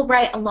 I will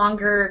write a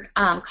longer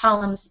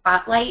column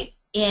spotlight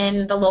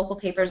in the local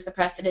papers, the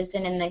Press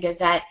Citizen and the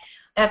Gazette.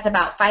 That's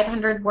about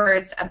 500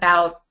 words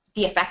about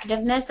the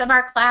effectiveness of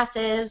our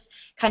classes,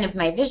 kind of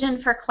my vision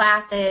for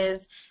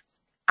classes.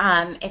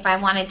 If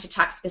I wanted to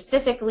talk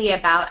specifically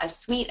about a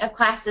suite of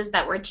classes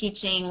that we're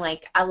teaching,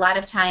 like a lot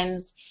of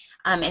times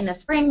in the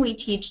spring we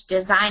teach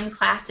design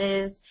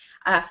classes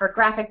for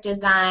graphic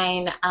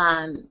design,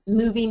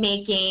 movie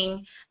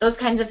making, those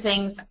kinds of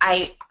things.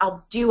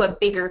 I'll do a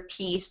bigger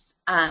piece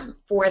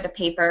for the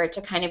paper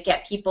to kind of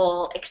get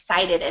people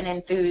excited and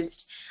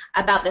enthused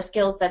about the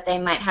skills that they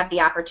might have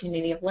the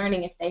opportunity of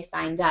learning if they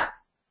signed up.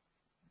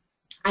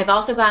 I've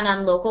also gone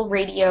on local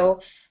radio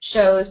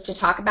shows to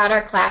talk about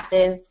our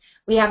classes.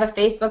 We have a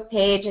Facebook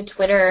page, a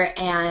Twitter,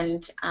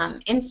 and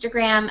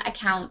Instagram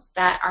accounts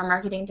that our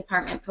marketing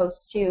department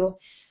posts to.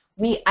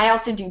 I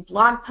also do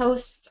blog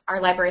posts. Our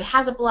library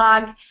has a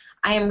blog.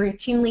 I am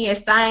routinely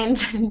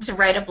assigned to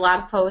write a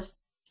blog post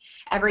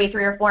every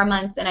 3 or 4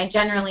 months, and I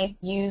generally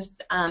use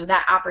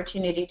that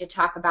opportunity to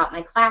talk about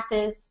my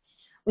classes.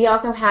 We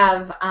also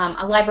have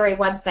a library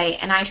website,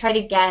 and I try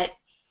to get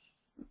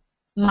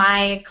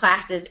my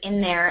classes in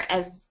there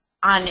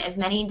on as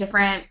many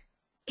different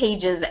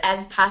pages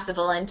as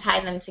possible and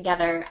tie them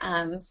together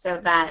so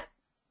that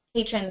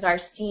patrons are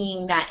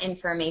seeing that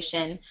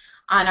information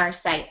on our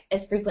site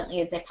as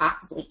frequently as they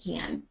possibly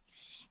can.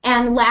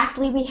 And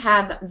lastly, we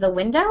have The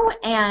Window,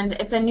 and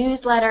it's a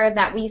newsletter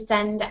that we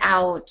send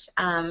out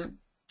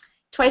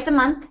twice a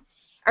month,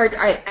 or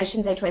I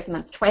shouldn't say twice a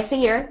month, twice a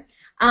year.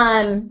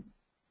 And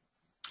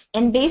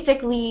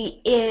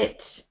basically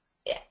it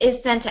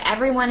is sent to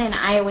everyone in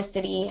Iowa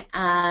City,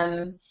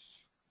 and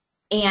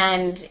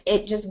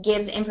it just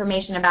gives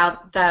information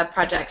about the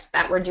projects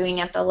that we're doing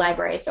at the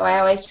library. So I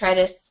always try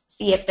to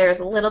see if there's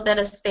a little bit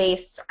of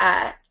space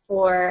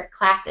for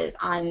classes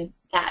on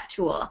that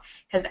tool,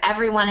 because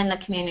everyone in the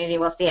community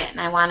will see it, and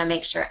I want to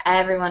make sure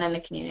everyone in the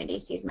community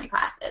sees my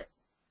classes.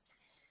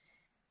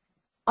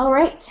 All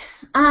right.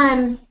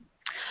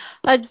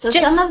 So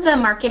Jen, some of the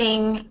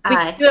marketing... we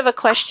do have a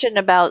question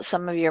about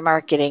some of your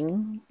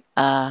marketing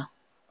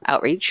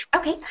outreach.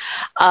 Okay.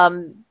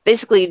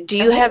 Basically, do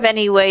you have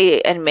any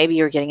way, and maybe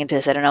you're getting into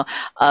this, I don't know,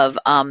 of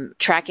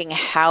tracking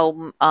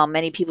how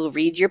many people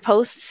read your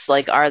posts?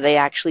 Like, are they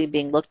actually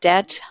being looked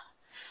at?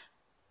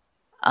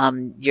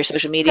 Your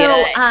social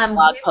media,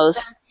 blog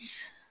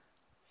posts?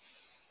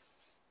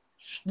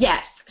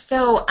 Yes.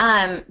 So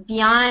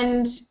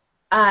beyond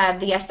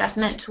the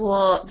assessment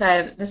tool,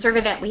 the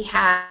survey that we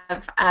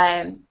have,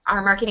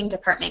 our marketing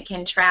department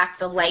can track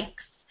the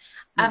likes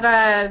of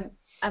a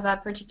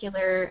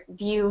particular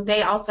view.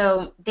 They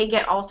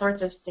get all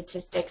sorts of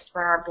statistics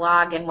for our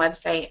blog and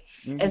website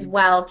as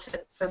well,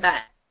 so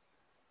that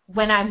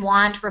when I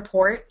want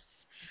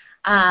reports,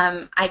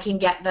 I can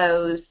get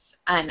those.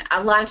 And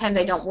a lot of times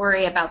I don't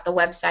worry about the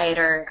website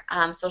or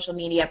social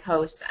media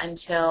posts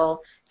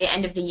until the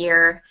end of the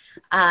year,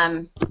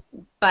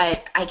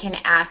 but I can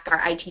ask our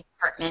IT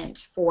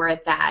department for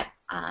that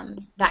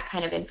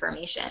kind of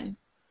information.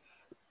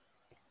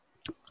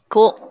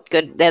 Cool.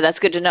 Good. Yeah, that's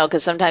good to know,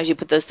 because sometimes you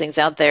put those things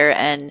out there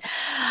and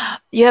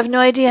you have no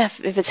idea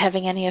if it's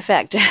having any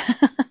effect.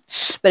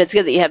 But it's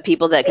good that you have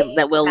people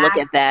that will look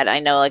at that. I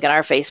know, like on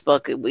our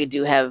Facebook,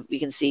 we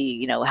can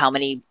see, how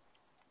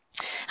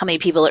many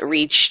people it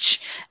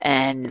reached,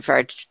 and for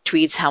our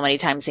tweets, how many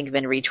times things have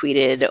been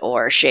retweeted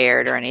or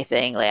shared or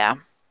anything. Yeah.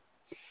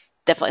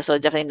 Definitely. So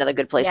definitely another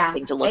good place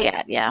to look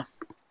at. Yeah.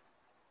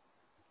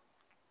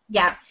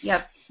 Yeah.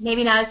 Yep.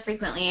 Maybe not as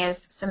frequently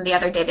as some of the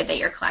other data that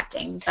you're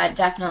collecting, but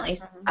definitely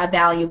a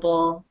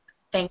valuable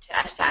thing to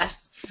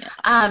assess.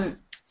 Yeah.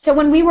 So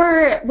when we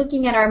were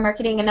looking at our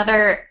marketing,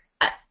 another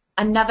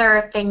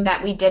thing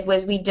that we did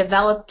was we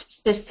developed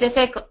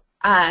specific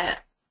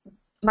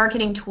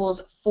marketing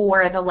tools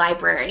for the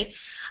library.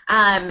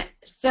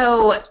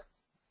 So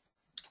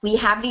we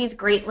have these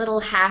great little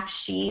half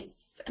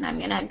sheets, and I'm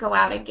going to go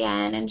out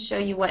again and show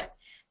you what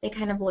they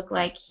kind of look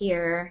like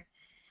here.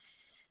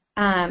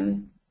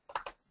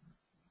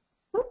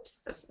 Oops,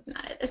 this is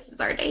not it. This is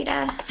our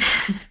data.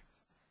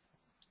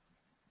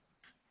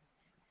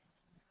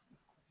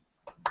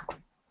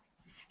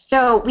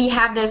 So we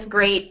have this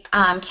great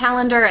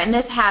calendar, and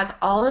this has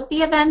all of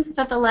the events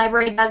that the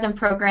library does in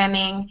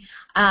programming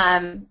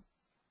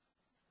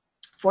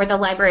for the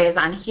library is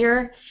on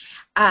here.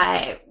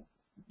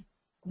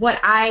 What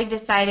I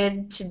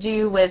decided to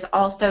do was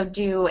also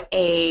so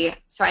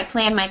I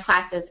plan my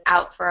classes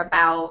out for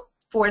about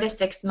 4 to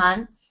 6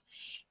 months.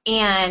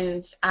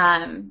 And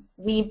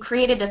we've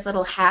created this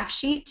little half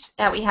sheet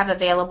that we have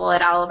available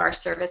at all of our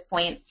service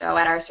points, so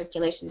at our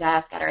circulation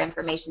desk, at our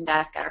information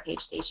desk, at our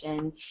page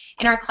station,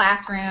 in our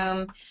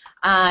classroom.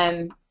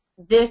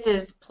 This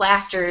is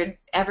plastered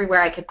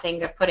everywhere I could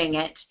think of putting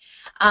it.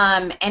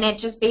 And it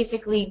just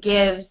basically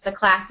gives the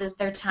classes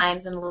their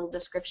times and a little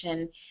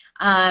description,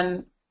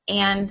 and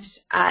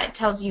it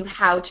tells you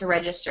how to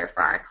register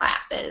for our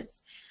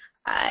classes,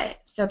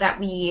 so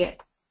that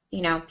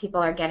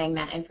people are getting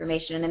that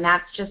information. And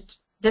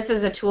this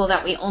is a tool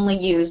that we only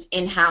use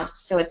in-house,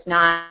 so it's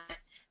not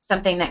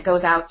something that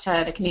goes out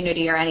to the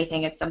community or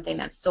anything. It's something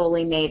that's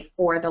solely made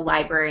for the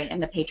library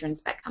and the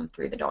patrons that come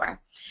through the door.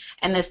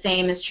 And the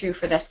same is true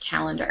for this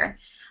calendar.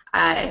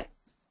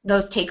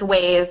 Those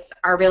takeaways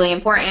are really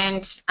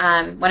important.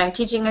 When I'm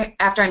teaching,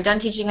 after I'm done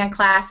teaching a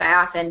class, I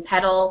often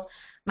peddle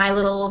my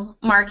little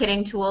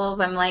marketing tools.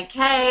 I'm like,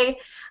 hey,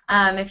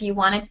 if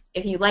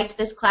you liked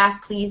this class,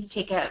 please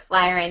take a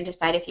flyer and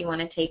decide if you want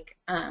to take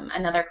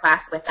another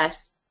class with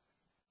us.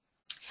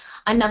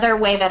 Another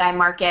way that I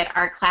market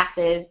our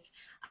classes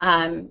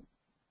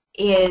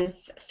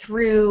is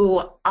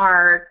through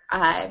our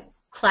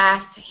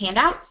class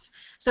handouts.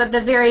 So at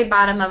the very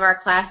bottom of our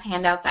class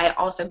handouts, I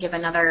also give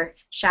another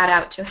shout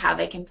out to how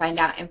they can find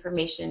out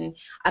information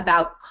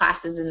about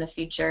classes in the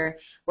future,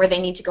 where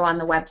they need to go on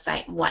the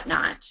website and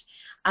whatnot.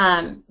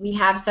 We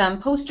have some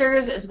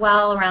posters as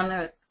well around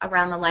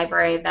the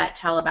library that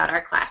tell about our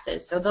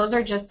classes. So those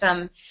are just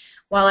some.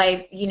 While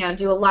I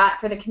do a lot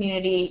for the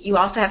community, you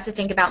also have to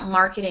think about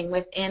marketing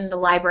within the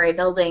library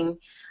building,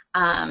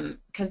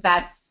 because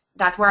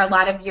that's where a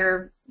lot of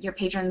your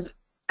patrons.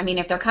 I mean,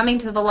 if they're coming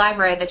to the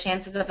library, the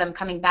chances of them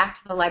coming back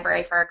to the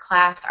library for a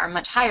class are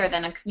much higher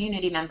than a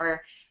community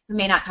member who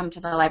may not come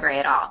to the library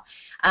at all.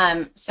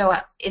 So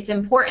it's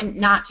important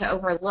not to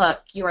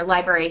overlook your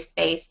library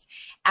space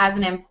as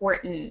an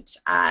important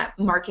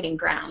marketing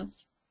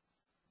grounds.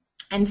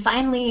 And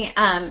finally,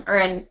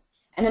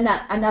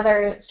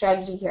 another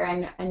strategy here,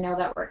 I know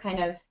that we're kind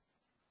of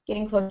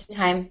getting close to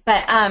time,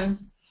 but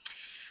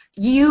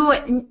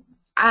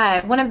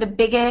one of the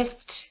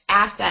biggest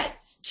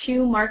assets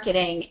to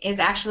marketing is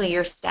actually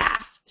your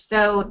staff.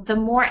 So the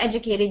more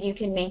educated you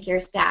can make your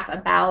staff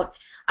about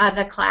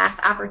the class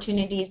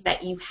opportunities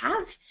that you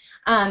have,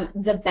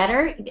 the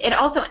better. It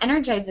also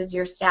energizes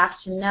your staff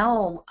to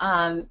know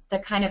the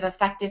kind of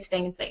effective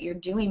things that you're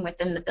doing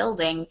within the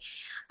building.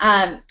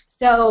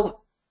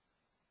 So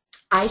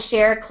I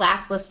share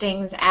class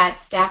listings at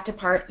staff,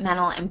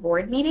 departmental, and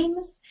board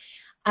meetings.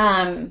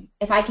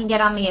 If I can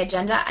get on the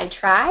agenda, I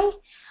try.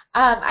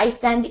 I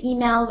send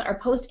emails or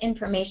post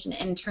information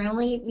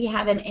internally. We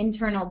have an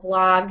internal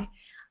blog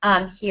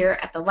here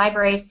at the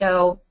library,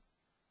 so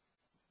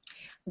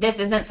this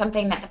isn't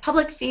something that the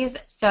public sees.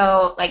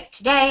 So like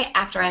today,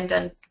 after I'm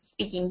done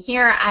speaking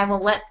here, I will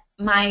let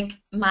my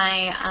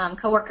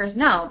coworkers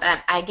know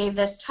that I gave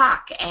this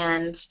talk,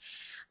 and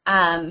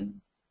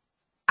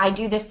I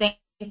do the same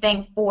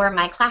thing for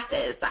my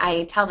classes.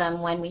 I tell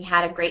them when we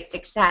had a great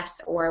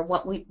success or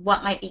what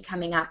might be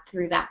coming up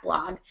through that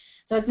blog.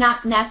 So it's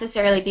not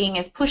necessarily being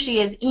as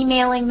pushy as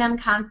emailing them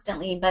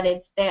constantly, but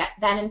it's that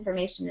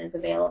information is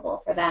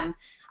available for them.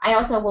 I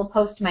also will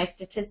post my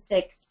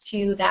statistics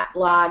to that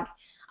blog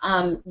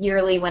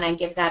yearly when I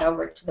give that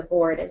over to the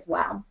board as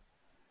well.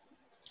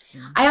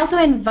 I also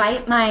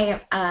invite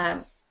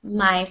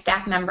my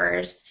staff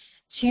members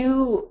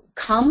to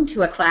come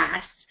to a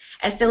class.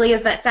 As silly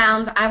as that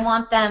sounds, I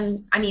want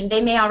them, I mean, they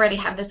may already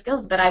have the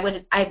skills, but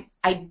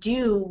I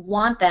do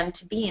want them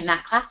to be in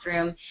that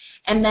classroom,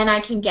 and then I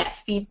can get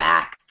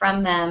feedback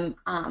from them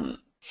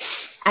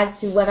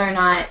as to whether or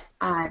not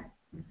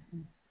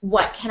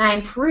what can I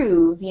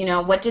improve,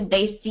 what did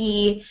they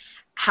see,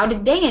 how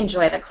did they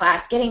enjoy the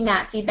class. Getting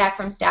that feedback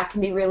from staff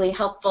can be really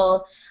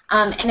helpful,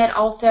 and it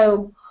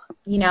also,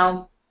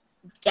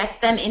 gets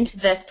them into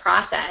this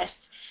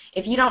process.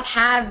 If you don't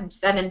have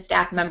 7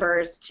 staff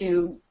members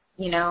to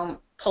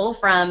pull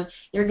from,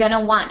 you're going to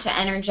want to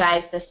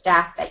energize the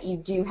staff that you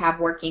do have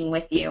working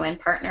with you and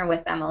partner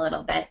with them a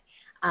little bit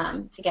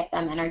to get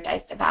them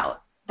energized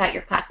about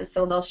your classes,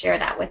 so they'll share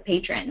that with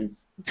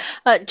patrons.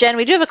 Jen,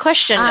 we do have a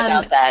question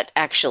about that,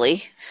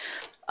 actually.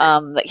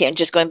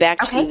 Just going back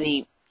to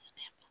the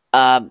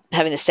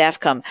having the staff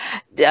come.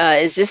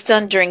 Is this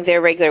done during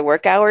their regular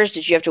work hours?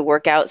 Did you have to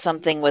work out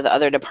something with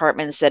other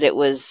departments that it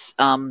was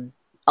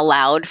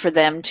allowed for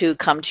them to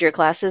come to your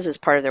classes as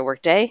part of their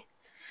workday?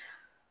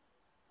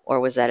 Or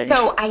was that an issue?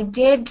 So I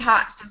did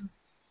talk.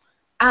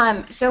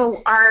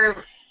 So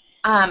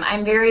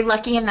I'm very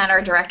lucky in that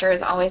our director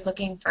is always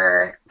looking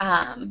for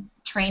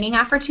training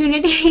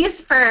opportunities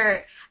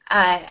for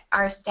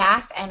our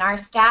staff, and our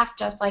staff,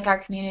 just like our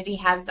community,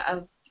 has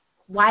a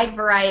wide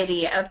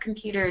variety of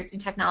computer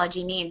and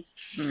technology needs.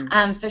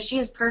 So she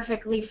is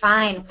perfectly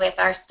fine with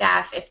our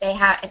staff if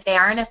they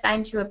aren't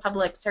assigned to a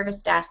public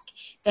service desk,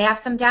 they have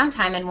some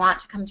downtime and want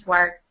to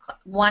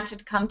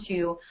come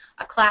to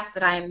a class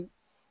that I'm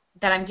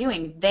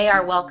doing, they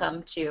are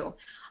welcome to.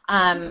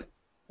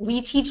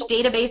 We teach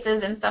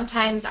databases, and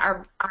sometimes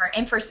our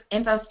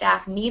info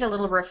staff need a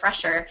little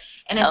refresher,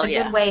 and it's a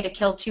good way to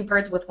kill 2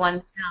 birds with one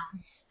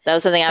stone. That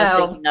was something I was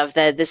thinking of,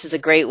 that this is a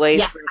great way,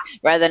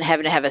 rather than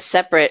having to have a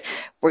separate,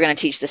 we're going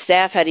to teach the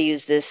staff how to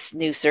use this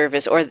new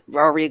service, or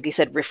like you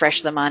said,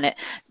 refresh them on it.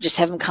 Just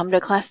have them come to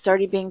a class that's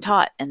already being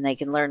taught, and they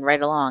can learn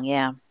right along,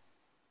 Yeah,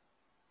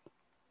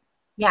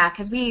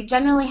 because we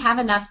generally have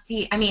enough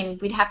seats. I mean,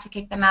 we'd have to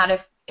kick them out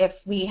if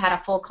we had a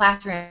full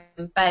classroom,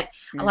 but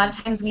a lot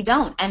of times we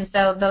don't, and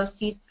so those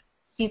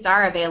seats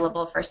are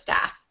available for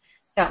staff.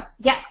 So,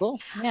 Cool,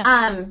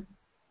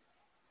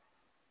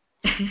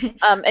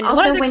 and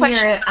also,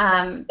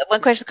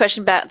 one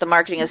question about the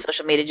marketing and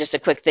social media, just a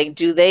quick thing.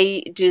 Do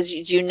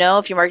you know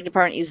if your marketing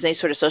department uses any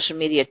sort of social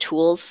media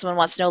tools? Someone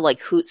wants to know,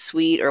 like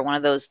Hootsuite or one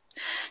of those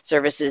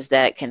services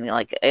that can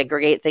like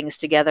aggregate things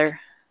together?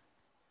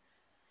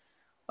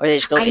 Or they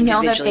just go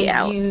individually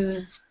out? I know that they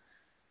use,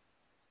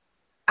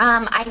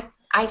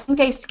 I think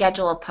they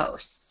schedule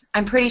posts.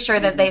 I'm pretty sure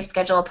that they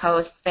schedule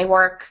posts. They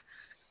work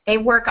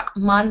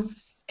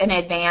months in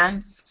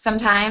advance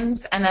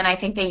sometimes, and then I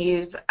think they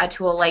use a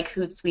tool like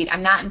Hootsuite.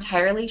 I'm not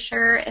entirely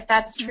sure if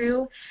that's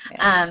true.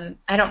 I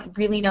don't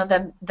really know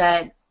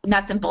the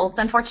nuts and bolts,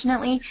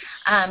 unfortunately.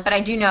 But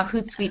I do know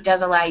Hootsuite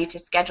does allow you to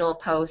schedule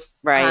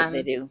posts, Right,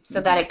 they do.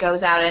 so that it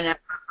goes out in an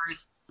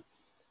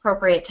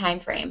appropriate time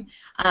frame.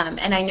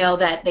 And I know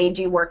that they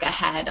do work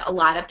ahead a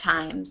lot of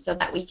times so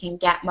that we can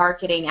get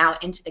marketing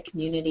out into the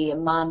community a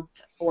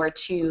month or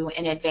two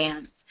in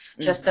advance,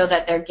 just so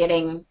that they're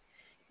getting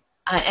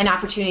an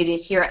opportunity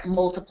to hear it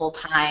multiple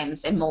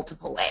times in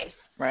multiple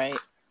ways. Right.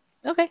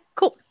 Okay,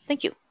 cool.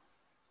 Thank you.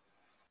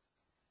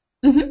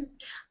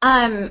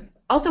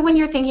 Also, when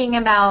you're thinking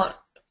about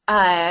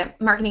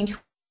marketing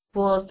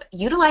tools,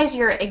 utilize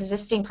your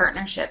existing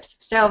partnerships.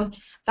 So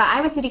the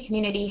Iowa City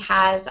community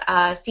has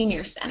a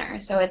senior center.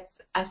 So it's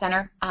a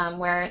center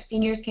where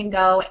seniors can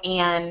go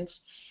and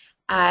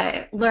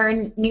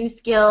learn new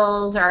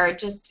skills or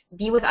just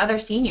be with other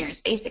seniors,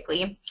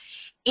 basically.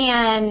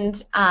 And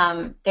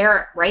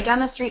they're right down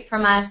the street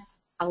from us.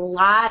 A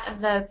lot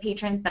of the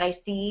patrons that I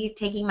see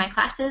taking my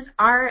classes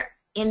are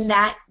in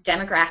that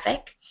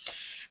demographic.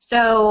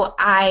 So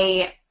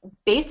I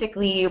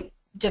basically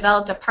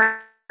developed a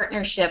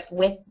partnership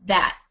with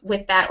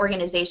that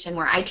organization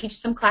where I teach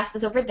some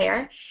classes over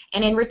there,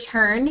 and in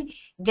return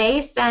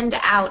they send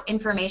out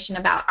information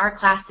about our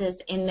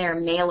classes in their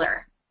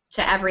mailer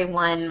to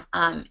everyone.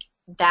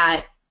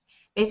 That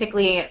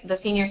basically the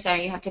senior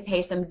center, you have to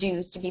pay some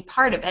dues to be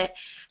part of it,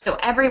 so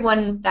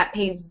everyone that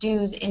pays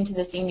dues into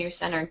the senior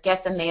center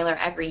gets a mailer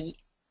every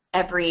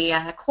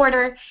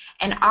quarter,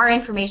 and our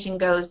information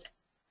goes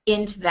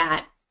into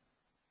that.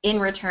 In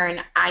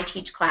return, I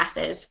teach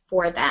classes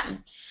for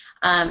them.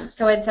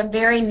 So it's a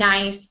very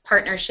nice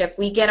partnership.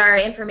 We get our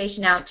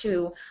information out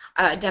to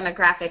a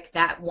demographic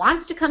that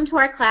wants to come to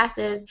our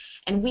classes,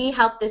 and we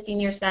help the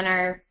senior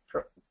center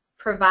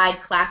provide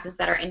classes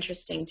that are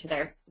interesting to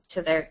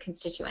their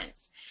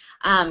constituents.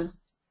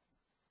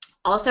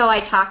 Also,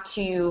 I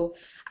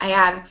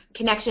have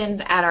connections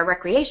at our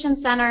recreation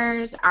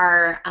centers,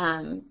 our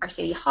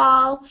city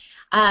hall.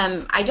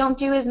 I don't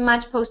do as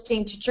much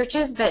posting to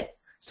churches, but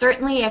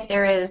certainly if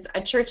there is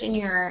a church in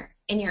your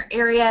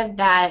area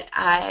that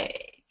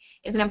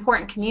is an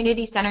important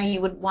community center,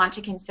 you would want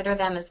to consider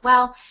them as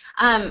well.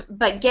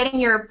 But getting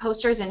your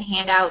posters and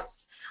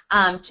handouts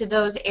to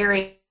those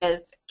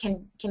areas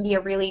can be a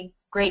really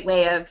great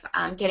way of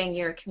getting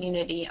your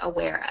community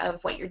aware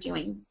of what you're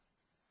doing.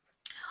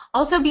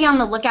 Also, be on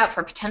the lookout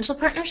for potential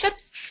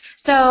partnerships.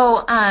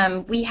 So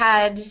we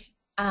had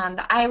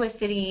the Iowa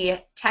City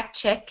Tech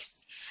Chicks,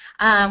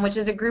 which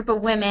is a group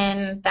of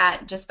women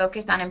that just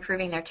focus on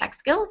improving their tech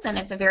skills, and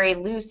it's a very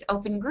loose,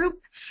 open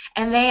group.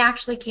 And they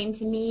actually came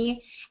to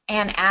me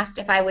and asked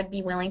if I would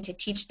be willing to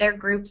teach their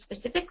group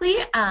specifically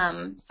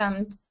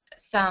some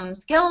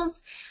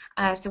skills.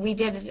 So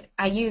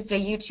I used a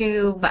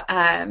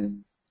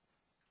YouTube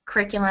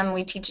curriculum.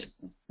 We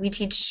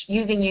teach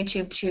using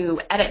YouTube to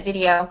edit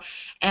video,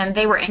 and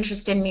they were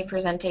interested in me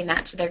presenting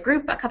that to their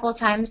group a couple of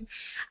times.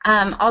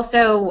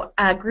 Also,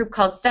 a group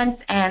called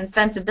Sense and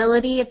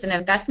Sensibility, it's an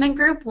investment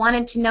group,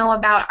 wanted to know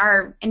about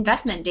our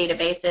investment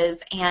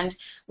databases, and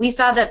we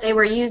saw that they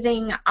were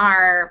using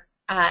our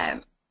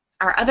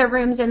other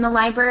rooms in the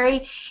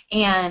library,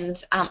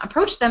 and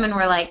approached them and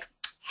were like,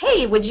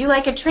 hey, would you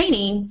like a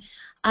training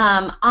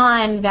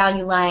on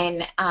Value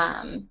Line,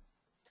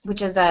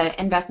 which is an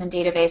investment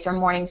database, or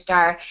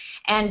Morningstar,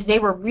 and they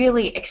were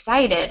really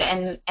excited,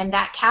 and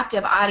that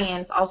captive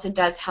audience also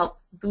does help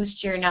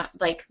boost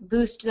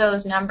boost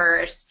those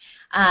numbers,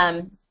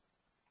 and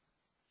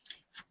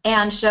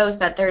shows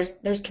that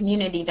there's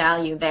community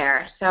value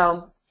there.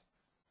 So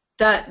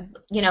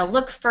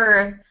look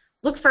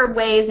for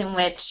ways in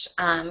which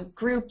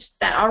groups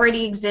that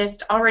already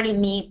exist, already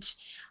meet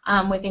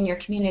within your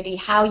community,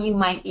 how you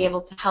might be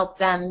able to help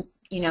them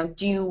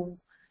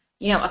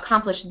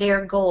accomplish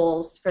their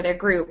goals for their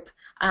group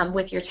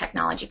with your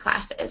technology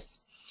classes.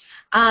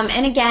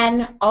 And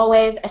again,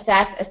 always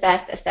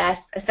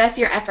assess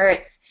your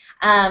efforts.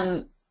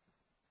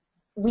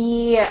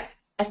 We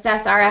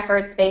assess our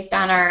efforts based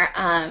on our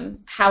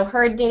How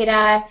Heard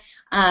data,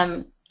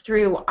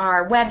 through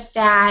our web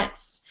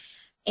stats,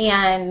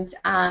 and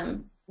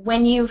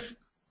when you've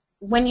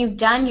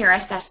done your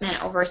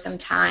assessment over some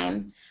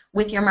time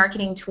with your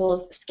marketing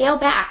tools, scale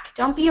back.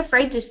 Don't be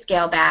afraid to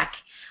scale back.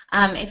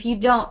 If you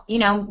don't,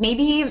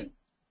 maybe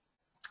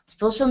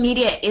social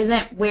media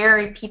isn't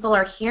where people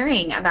are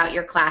hearing about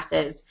your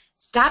classes.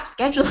 Stop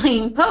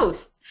scheduling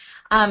posts.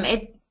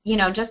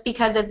 Just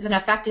because it's an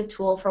effective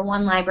tool for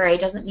one library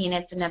doesn't mean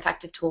it's an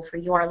effective tool for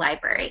your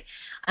library.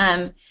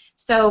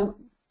 So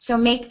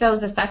make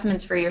those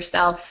assessments for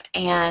yourself,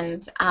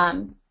 and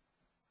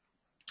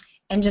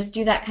just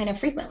do that kind of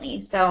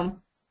frequently. So.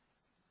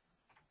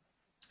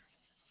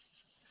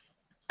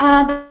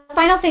 The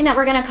final thing that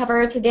we're going to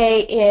cover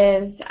today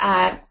is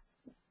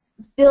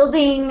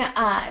building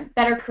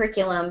better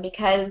curriculum,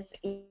 because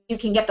you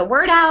can get the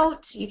word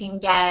out, you can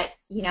get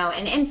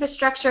an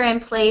infrastructure in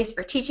place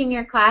for teaching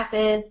your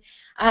classes,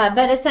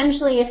 but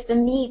essentially if the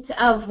meat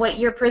of what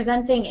you're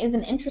presenting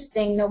isn't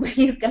interesting,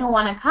 nobody's going to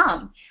want to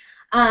come.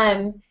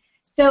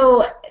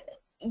 So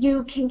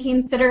you can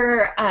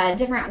consider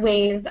different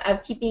ways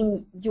of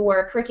keeping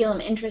your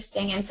curriculum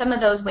interesting, and some of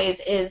those ways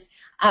is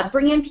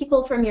bring in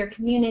people from your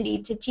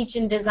community to teach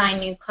and design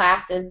new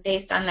classes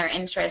based on their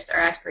interests or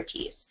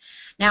expertise.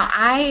 Now,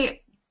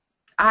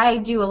 I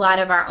do a lot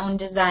of our own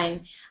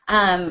design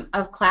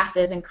of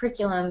classes and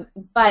curriculum,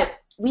 but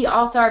we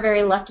also are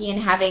very lucky in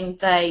having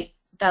the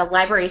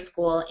library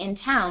school in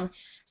town.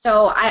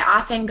 So I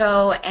often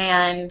go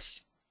and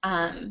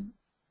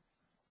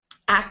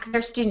ask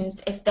their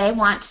students if they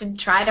want to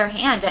try their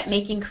hand at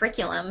making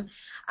curriculum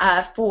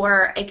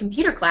for a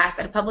computer class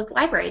at a public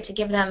library to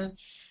give them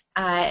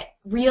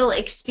real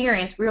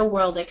experience, real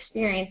world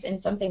experience in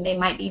something they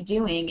might be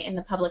doing in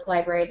the public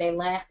library they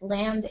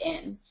land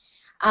in.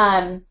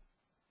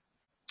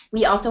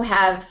 We also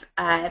have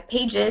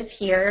pages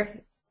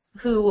here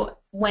who,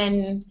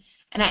 and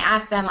I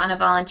asked them on a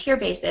volunteer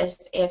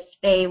basis if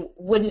they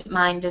wouldn't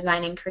mind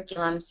designing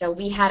curriculum. So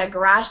we had a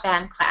garage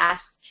band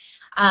class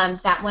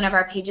that one of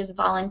our pages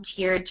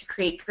volunteered to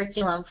create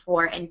curriculum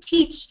for and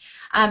teach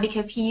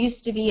because he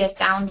used to be a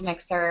sound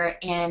mixer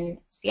in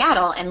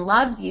Seattle and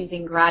loves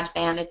using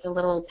GarageBand. It's a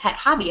little pet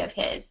hobby of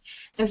his.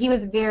 So he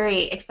was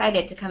very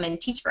excited to come and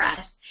teach for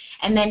us.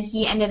 And then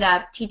he ended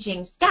up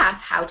teaching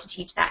staff how to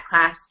teach that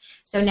class.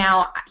 So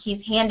now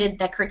he's handed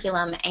the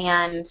curriculum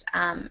and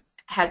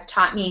has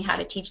taught me how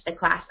to teach the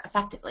class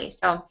effectively.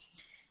 So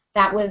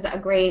that's a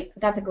great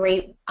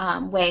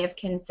way of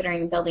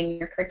considering building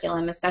your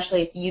curriculum,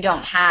 especially if you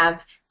don't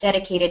have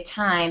dedicated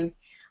time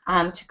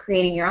to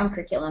creating your own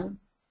curriculum.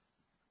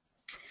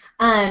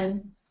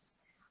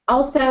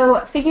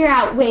 Also, figure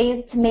out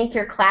ways to make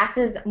your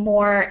classes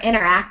more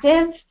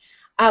interactive.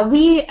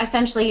 We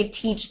essentially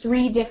teach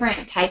 3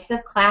 different types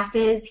of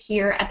classes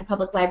here at the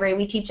public library.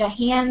 We teach a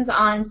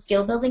hands-on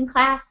skill building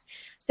class.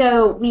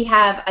 So we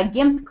have a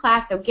GIMP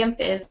class. So GIMP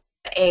is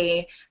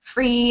a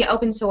free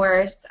open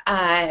source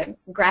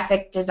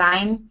graphic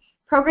design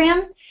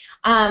program.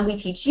 We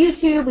teach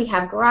YouTube. We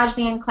have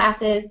GarageBand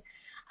classes.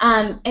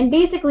 And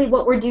basically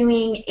what we're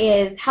doing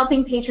is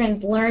helping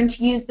patrons learn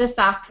to use the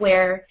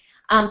software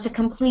to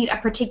complete a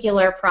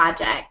particular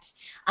project.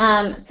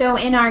 So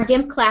in our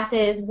GIMP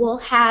classes, we'll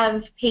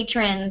have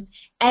patrons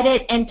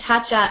edit and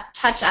touch up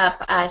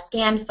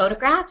scanned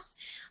photographs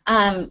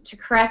to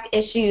correct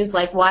issues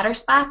like water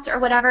spots or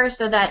whatever,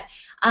 so that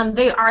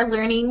they are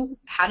learning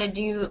how to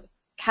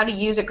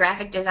use a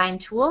graphic design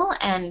tool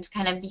and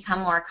kind of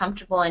become more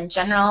comfortable in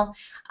general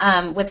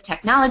with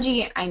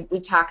technology. We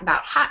talk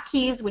about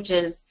hotkeys, which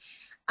is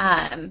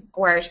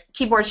or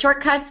keyboard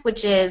shortcuts,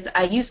 which is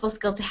a useful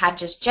skill to have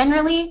just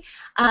generally.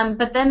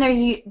 But then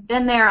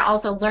they're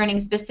also learning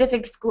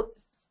specific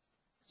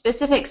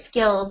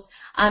skills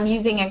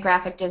using a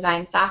graphic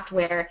design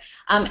software,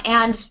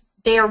 and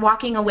they are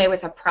walking away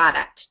with a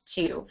product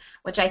too,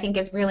 which I think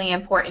is really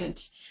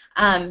important.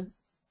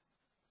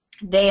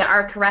 They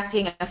are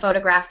correcting a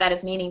photograph that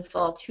is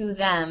meaningful to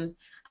them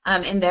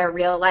in their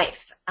real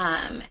life,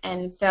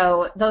 and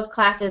so those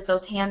classes,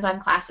 those hands-on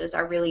classes,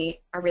 are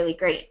really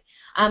great.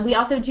 We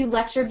also do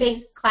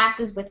lecture-based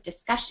classes with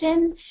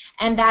discussion,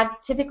 and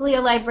that's typically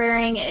a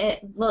librarian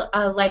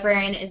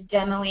is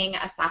demoing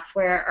a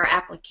software or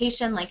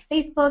application like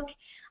Facebook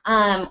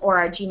or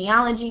our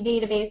genealogy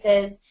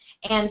databases,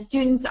 and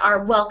students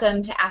are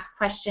welcome to ask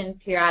questions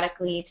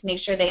periodically to make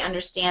sure they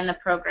understand the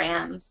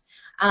programs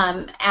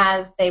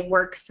as they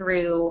work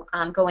through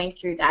going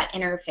through that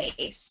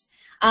interface.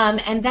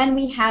 And then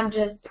we have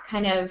just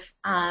kind of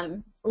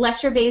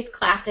lecture-based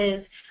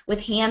classes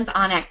with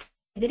hands-on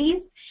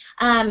activities.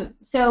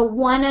 So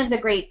one of the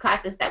great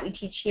classes that we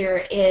teach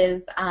here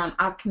is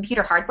a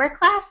computer hardware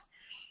class,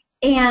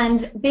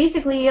 and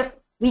basically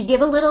we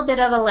give a little bit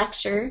of a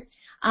lecture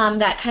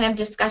that kind of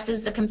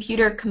discusses the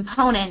computer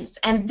components,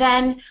 and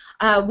then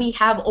we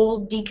have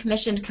old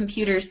decommissioned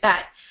computers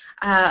that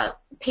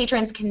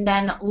patrons can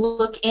then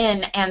look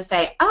in and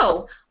say,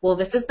 oh, well,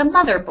 this is the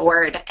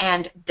motherboard,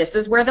 and this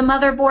is where the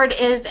motherboard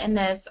is in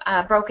this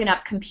broken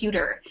up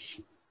computer.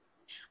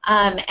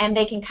 And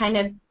they can kind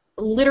of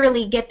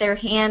literally get their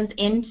hands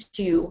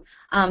into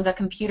the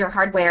computer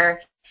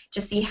hardware to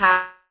see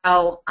how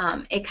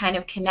it kind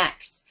of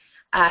connects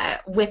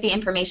with the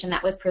information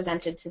that was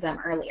presented to them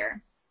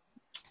earlier.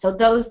 So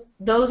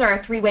those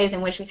are 3 ways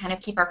in which we kind of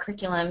keep our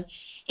curriculum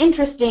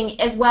interesting,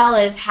 as well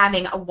as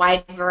having a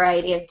wide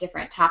variety of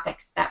different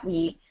topics that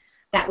we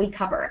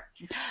cover.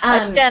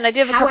 Jen, I do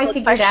have a couple I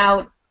figured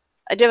out.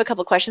 I do have a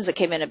couple of questions that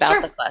came in about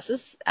Sure. the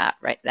classes.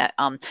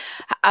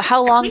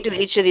 How long do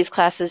each of these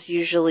classes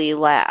usually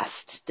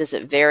last? Does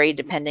it vary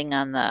depending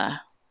on the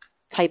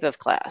type of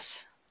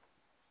class?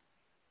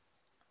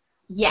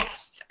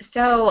 Yes.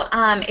 So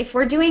if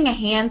we're doing a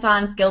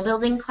hands-on skill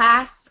building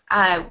class,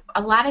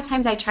 a lot of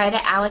times I try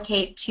to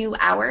allocate 2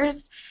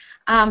 hours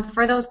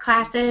for those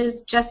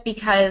classes, just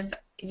because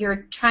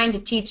you're trying to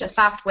teach a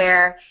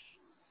software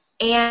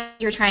and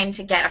you're trying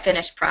to get a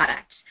finished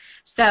product.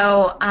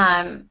 So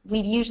we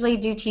usually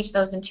do teach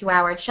those in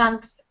 2-hour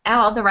chunks.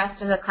 All the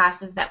rest of the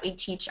classes that we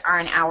teach are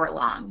an hour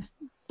long.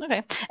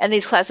 Okay. And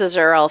these classes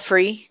are all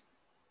free?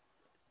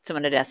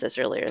 Someone had asked this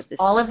earlier.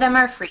 All of them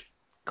are free.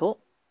 Cool.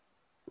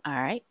 All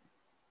right.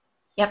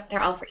 Yep,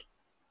 they're all free.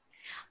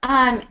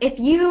 If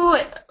you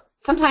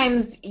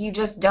sometimes you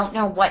just don't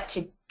know what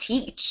to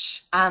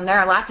teach. There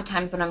are lots of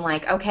times when I'm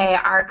like, okay,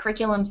 our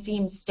curriculum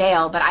seems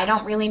stale, but I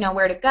don't really know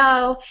where to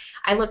go.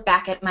 I look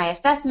back at my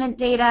assessment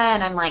data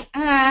and I'm like,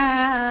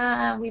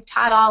 we've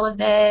taught all of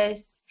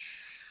this.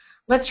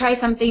 Let's try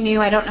something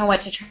new. I don't know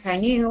what to try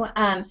new.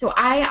 So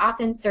I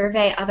often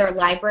survey other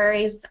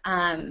libraries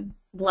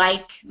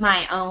like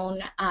my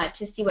own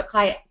to see what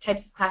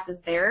types of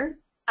classes they're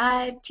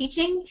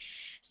teaching.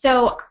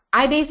 So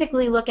I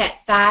basically look at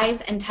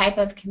size and type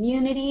of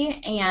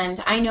community,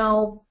 and I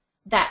know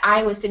that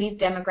Iowa City's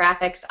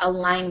demographics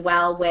align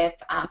well with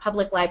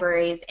public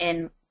libraries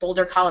in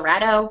Boulder,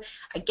 Colorado.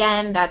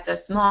 Again, that's a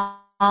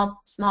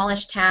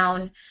smallish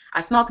town,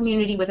 a small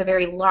community with a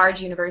very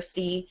large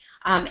university.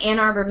 Ann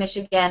Arbor,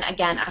 Michigan,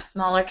 again, a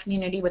smaller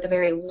community with a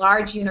very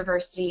large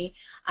university.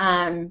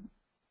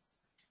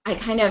 I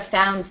kind of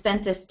found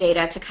census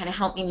data to kind of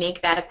help me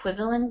make that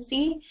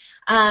equivalency.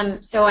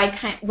 So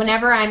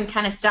whenever I'm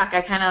kind of stuck,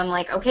 I kind of am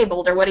like, okay,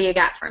 Boulder, what do you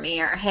got for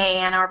me? Or hey,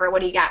 Ann Arbor,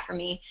 what do you got for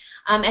me?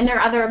 And there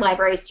are other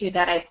libraries too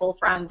that I pull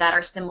from that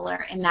are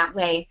similar in that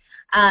way.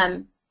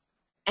 And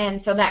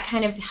so that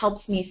kind of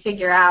helps me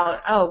figure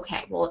out, oh,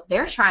 okay, well,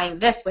 they're trying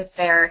this with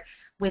their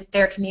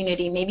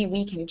community. Maybe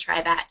we can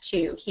try that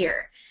too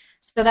here.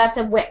 So that's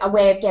a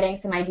way of getting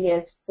some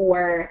ideas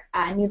for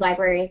new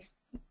library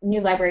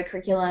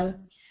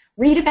curriculum.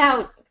 Read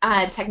about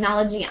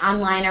technology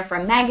online or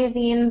from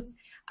magazines.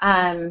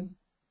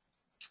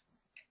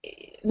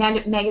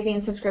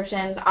 Magazine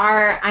subscriptions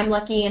I'm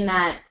lucky in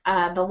that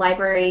the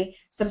library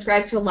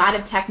subscribes to a lot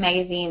of tech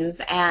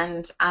magazines,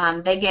 and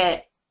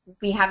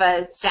we have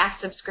a staff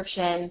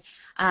subscription,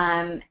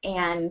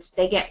 and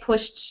they get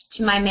pushed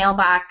to my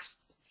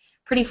mailbox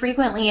pretty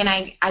frequently, and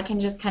I can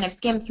just kind of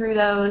skim through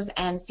those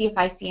and see if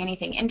I see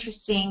anything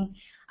interesting,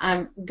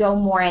 go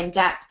more in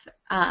depth,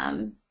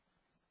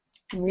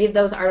 and read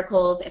those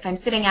articles. If I'm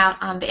sitting out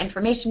on the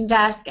information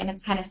desk and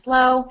it's kind of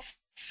slow,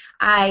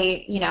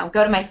 I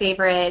go to my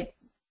favorite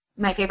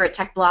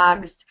tech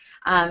blogs,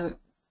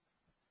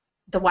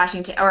 the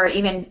Washington, or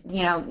even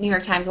New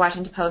York Times,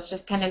 Washington Post,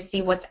 just kind of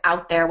see what's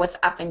out there, what's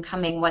up and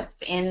coming,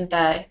 what's in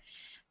the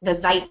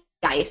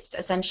zeitgeist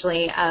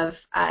essentially of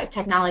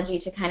technology,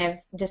 to kind of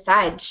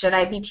decide, should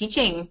I be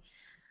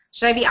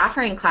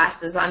offering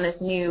classes on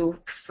this new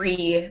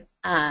free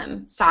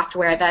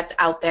software that's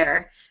out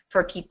there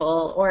for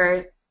people,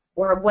 or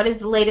what is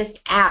the latest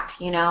app?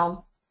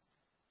 I'm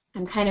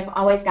kind of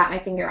always got my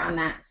finger on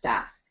that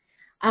stuff.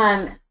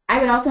 I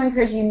would also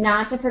encourage you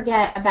not to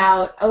forget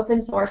about open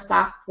source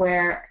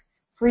software,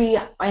 free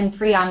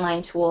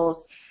online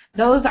tools.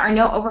 Those are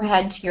no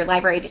overhead to your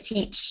library to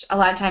teach a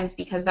lot of times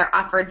because they're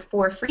offered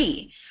for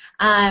free.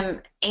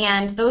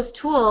 And those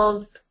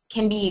tools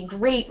can be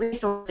great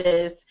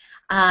resources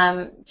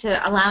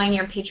to allowing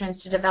your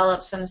patrons to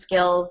develop some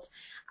skills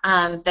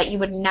that you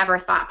would never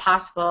thought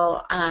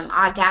possible.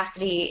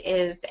 Audacity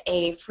is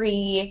a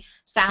free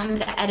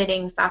sound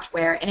editing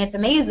software, and it's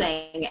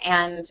amazing.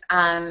 And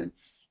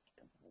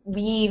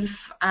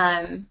we've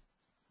taught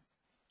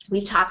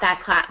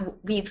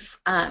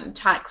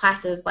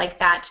classes like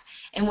that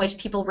in which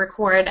people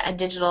record a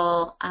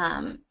digital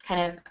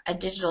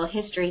digital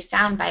history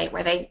soundbite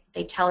where they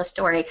tell a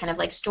story, kind of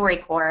like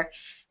StoryCorps.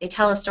 They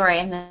tell a story,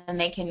 and then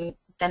they can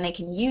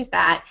use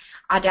that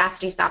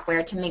Audacity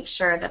software to make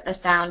sure that the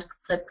sound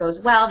clip goes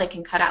well. They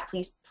can cut out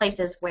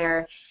places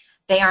where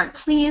they aren't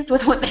pleased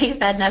with what they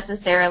said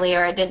necessarily,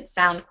 or it didn't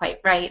sound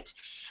quite right,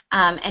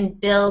 and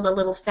build a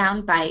little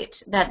sound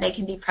bite that they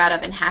can be proud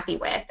of and happy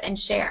with and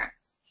share.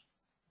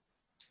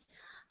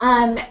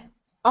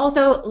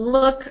 Also,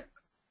 look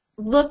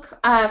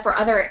for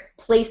other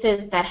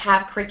places that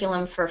have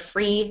curriculum for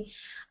free.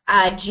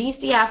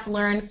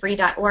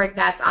 GCFlearnfree.org,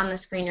 that's on the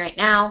screen right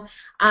now,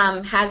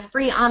 has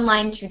free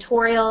online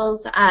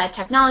tutorials,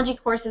 technology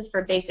courses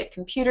for basic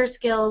computer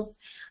skills,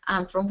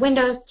 from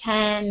Windows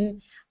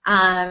 10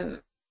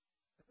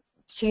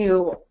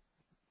 to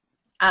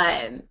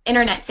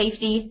internet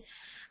safety.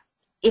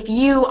 If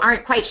you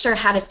aren't quite sure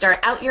how to start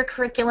out your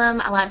curriculum,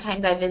 a lot of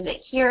times I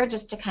visit here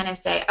just to kind of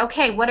say,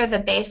 okay, what are the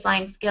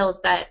baseline skills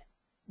that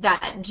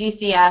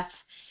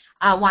GCF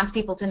wants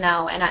people to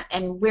know,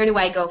 and where do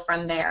I go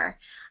from there?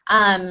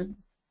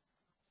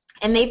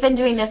 And they've been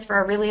doing this for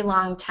a really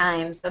long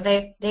time. So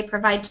they've been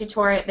providing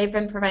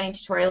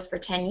tutorials for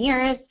 10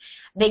 years.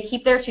 They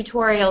keep their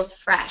tutorials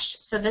fresh.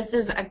 So this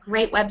is a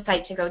great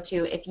website to go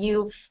to if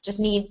you just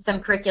need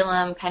some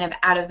curriculum kind of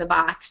out of the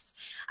box.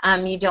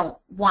 You don't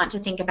want to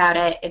think about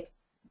it.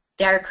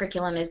 Their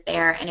curriculum is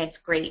there, and it's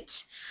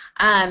great.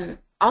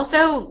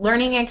 Also,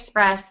 Learning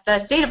Express, the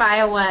state of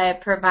Iowa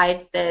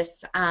provides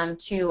this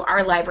to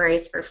our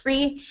libraries for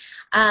free.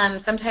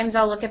 Sometimes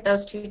I'll look at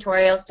those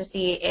tutorials to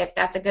see if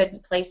that's a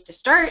good place to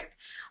start.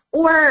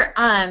 Or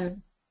a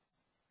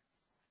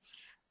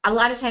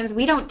lot of times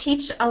we don't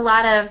teach a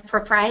lot of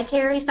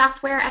proprietary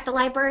software at the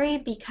library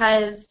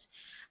because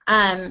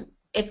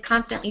it's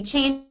constantly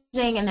changing,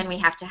 and then we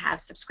have to have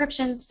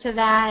subscriptions to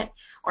that,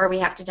 or we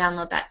have to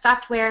download that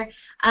software.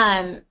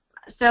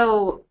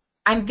 So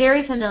I'm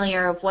very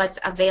familiar of what's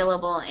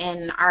available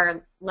in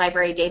our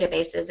library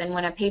databases, and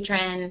when a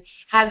patron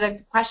has a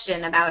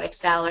question about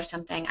Excel or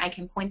something, I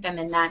can point them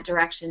in that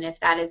direction if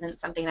that isn't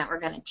something that we're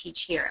going to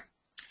teach here.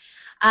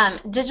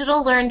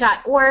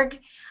 Digitallearn.org.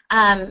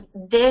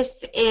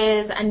 This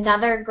is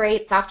another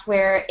great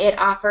software. It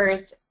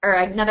offers, or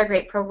another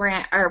great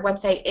program or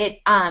website. It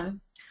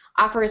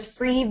offers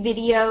free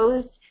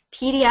videos,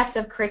 PDFs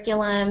of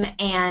curriculum,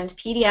 and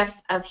PDFs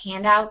of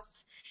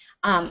handouts.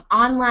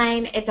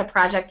 Online, it's a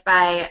project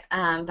by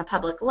the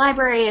Public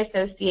Library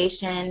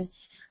Association.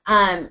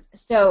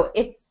 So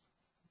it's,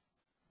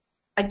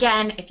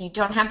 again, if you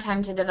don't have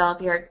time to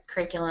develop your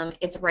curriculum,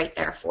 it's right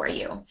there for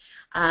you.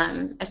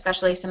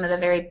 Especially some of the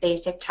very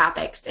basic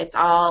topics. It's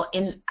all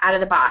out of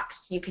the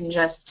box. You can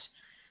just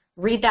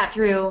read that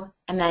through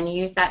and then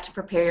use that to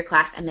prepare your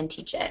class and then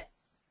teach it.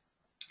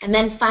 And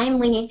then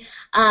finally,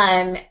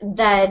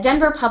 the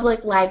Denver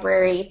Public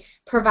Library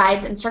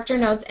provides instructor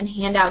notes and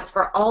handouts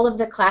for all of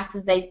the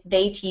classes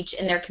they teach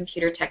in their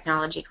computer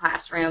technology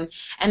classroom.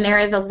 And there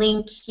is a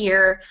link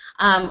here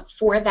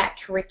for that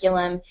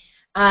curriculum.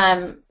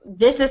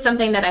 This is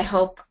something that I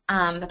hope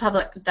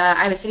the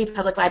Iowa City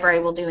Public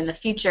Library will do in the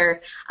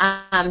future.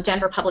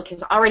 Denver Public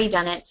has already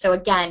done it. So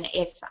again,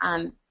 if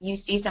you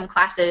see some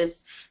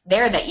classes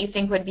there that you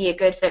think would be a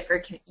good fit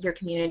for your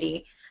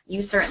community,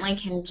 you certainly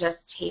can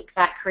just take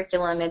that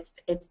curriculum.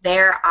 It's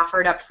there,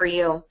 offered up for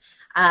you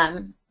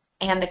and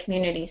the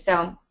community.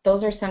 So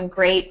those are some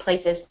great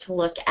places to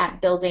look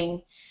at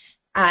building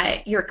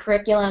your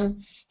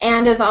curriculum.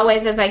 And as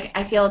always, as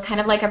I feel kind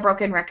of like a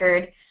broken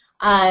record,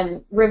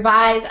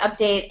 revise,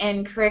 update,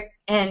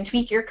 and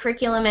tweak your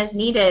curriculum as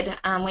needed.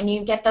 When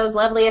you get those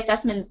lovely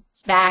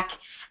assessments back,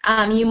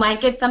 you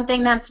might get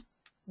something that's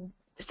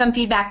some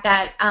feedback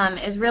that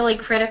is really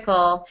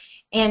critical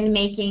in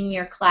making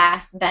your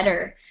class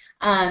better.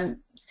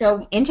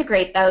 So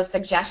integrate those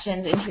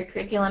suggestions into your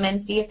curriculum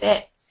and see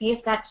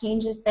if that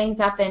changes things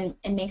up and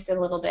makes it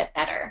a little bit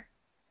better.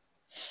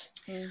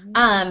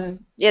 Mm-hmm.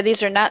 Yeah,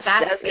 these are not.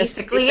 That's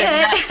basically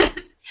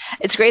it.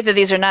 It's great that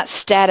these are not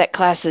static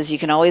classes. You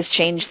can always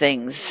change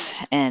things,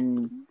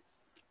 and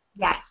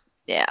yes,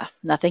 yeah,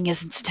 nothing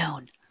is in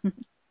stone.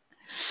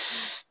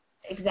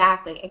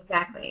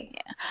 Exactly.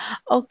 Yeah.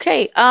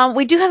 Okay.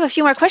 We do have a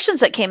few more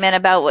questions that came in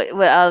about what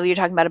you're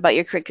talking about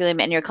your curriculum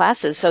and your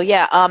classes. So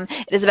yeah,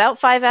 it is about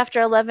 5 after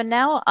 11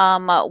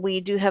 now.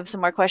 We do have some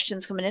more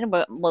questions coming in,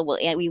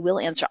 and we will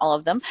answer all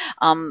of them.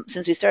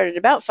 Since we started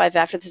about 5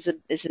 after,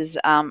 this is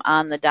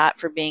on the dot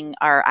for being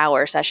our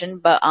hour session,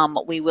 but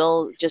we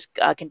will just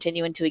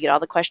continue until we get all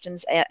the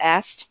questions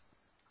asked.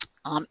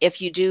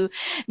 If you do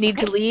need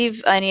to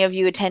leave, any of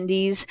you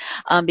attendees,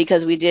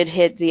 because we did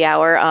hit the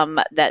hour,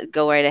 that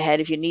go right ahead.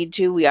 If you need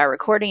to, we are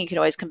recording. You can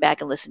always come back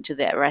and listen to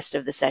the rest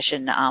of the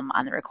session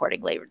on the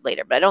recording later.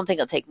 But I don't think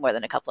it'll take more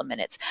than a couple of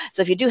minutes.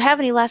 So if you do have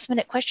any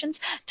last-minute questions,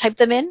 type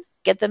them in,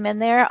 get them in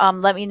there,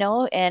 let me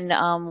know,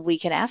 and we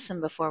can ask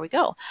them before we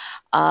go.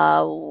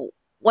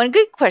 One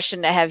good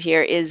question I have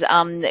here is,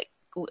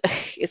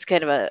 it's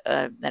kind of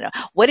I don't know,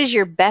 what is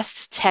your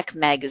best tech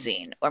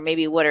magazine? Or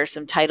maybe what are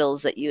some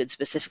titles that you would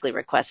specifically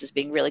request as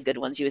being really good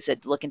ones? You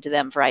said look into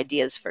them for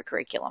ideas for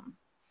curriculum.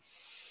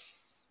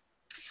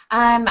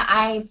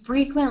 I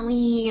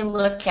frequently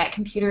look at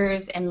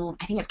computers, and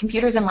I think it's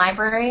Computers in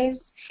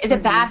Libraries. Is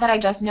it bad that I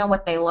just know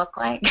what they look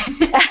like?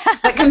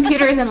 But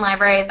Computers in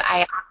Libraries,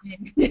 I'm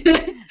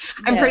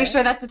pretty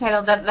sure that's the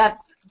title.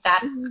 That's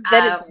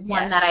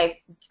one that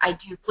I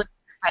do flip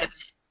quite a bit.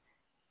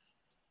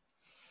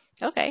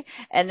 Okay,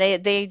 and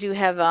they do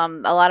have a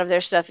lot of their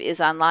stuff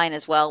is online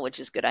as well, which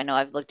is good. I know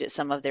I've looked at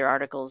some of their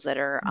articles that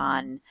are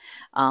on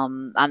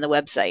the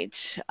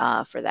website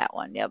for that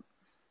one. Yep.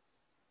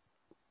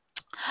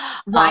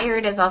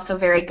 Wired is also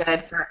very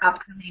good for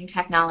upcoming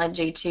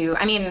technology too.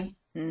 I mean,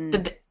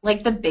 the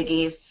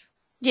biggies.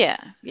 Yeah.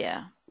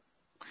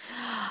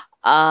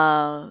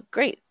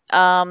 Great.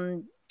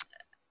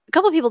 A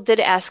couple of people did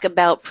ask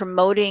about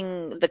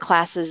promoting the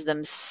classes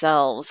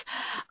themselves.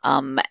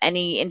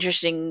 Any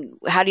interesting,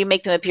 how do you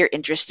make them appear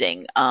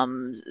interesting?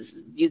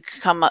 You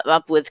come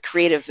up with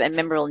creative and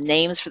memorable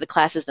names for the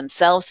classes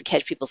themselves to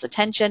catch people's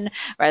attention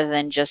rather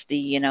than just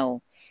the,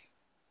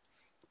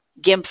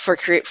 GIMP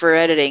for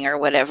editing or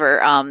whatever.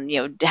 How do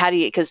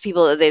you, because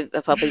people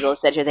have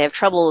said here they have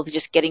trouble with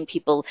just getting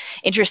people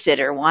interested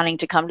or wanting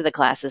to come to the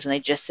classes when they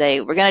just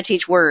say, we're going to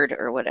teach Word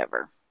or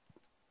whatever.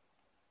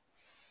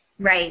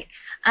 Right.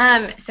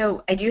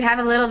 So I do have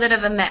a little bit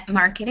of a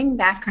marketing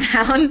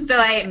background, so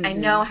I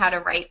know how to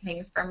write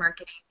things for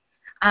marketing,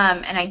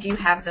 and I do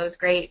have those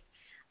great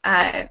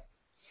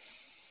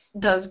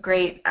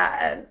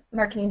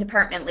marketing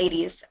department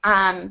ladies.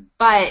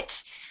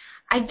 But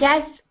I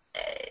guess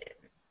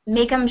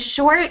make them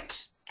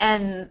short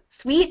and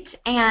sweet,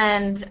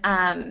 and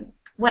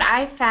what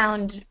I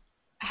found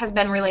has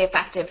been really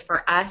effective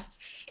for us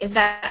is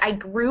that I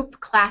group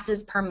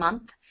classes per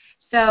month.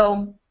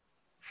 So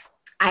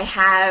I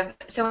have,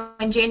 so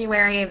in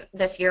January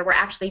this year, we're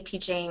actually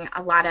teaching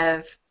a lot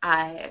of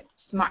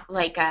smart,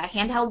 like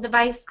handheld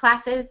device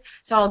classes.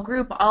 So I'll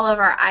group all of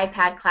our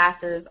iPad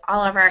classes,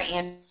 all of our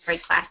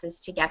Android classes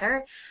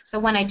together. So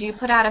when I do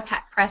put out a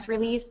press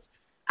release,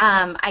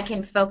 I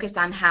can focus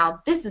on how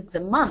this is the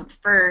month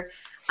for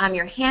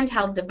your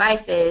handheld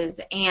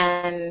devices,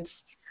 and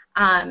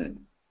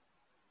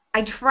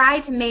I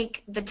try to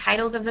make the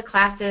titles of the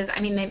classes, I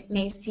mean, they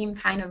may seem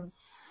kind of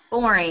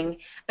boring,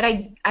 but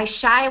I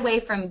shy away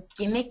from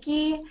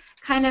gimmicky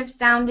kind of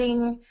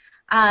sounding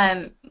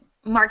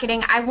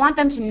marketing. I want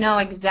them to know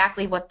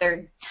exactly what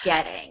they're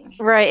getting.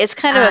 Right. It's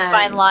kind of a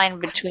fine line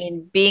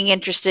between being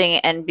interesting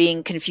and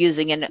being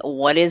confusing. And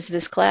what is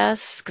this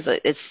class? Because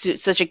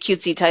it's such a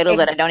cutesy title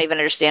that I don't even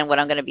understand what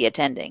I'm going to be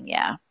attending.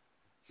 Yeah.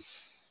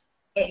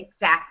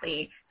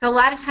 Exactly. So a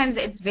lot of times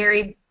it's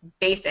very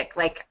basic.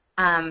 Like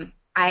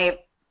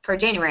for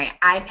January,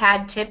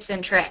 iPad tips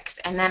and tricks,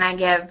 and then I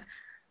give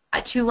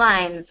 2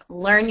 lines: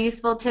 learn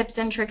useful tips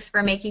and tricks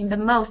for making the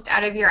most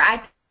out of your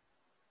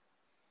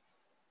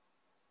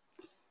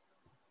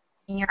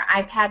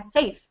iPad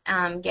safe,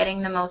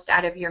 getting the most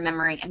out of your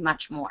memory, and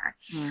much more.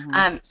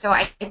 Mm-hmm. So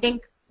I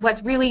think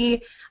what's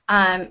really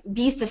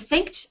be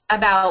succinct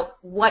about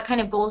what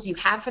kind of goals you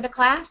have for the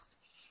class,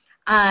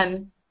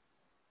 and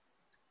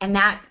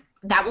that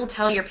will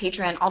tell your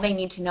patron all they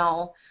need to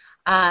know.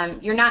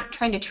 You're not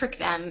trying to trick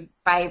them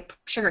by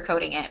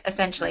sugarcoating it,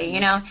 essentially. Mm-hmm.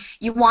 You know,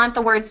 you want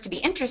the words to be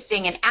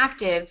interesting and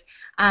active,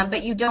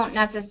 but you don't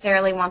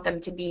necessarily want them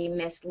to be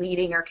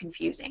misleading or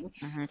confusing.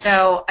 Mm-hmm.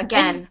 So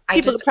again, I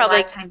just probably a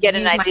lot of times get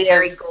an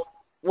idea of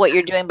what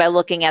you're doing by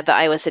looking at the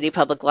Iowa City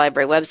Public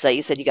Library website.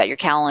 You said you got your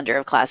calendar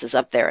of classes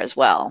up there as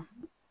well.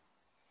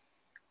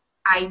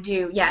 I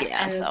do, yes,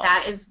 yeah, and so.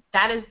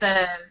 that is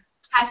the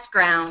test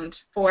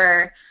ground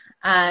for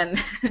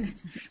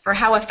for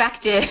how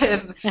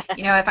effective,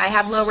 you know, if I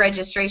have low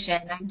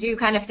registration, I do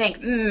kind of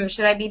think,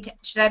 should I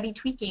be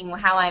tweaking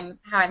how I'm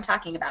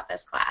talking about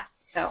this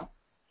class? So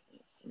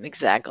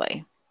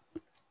exactly.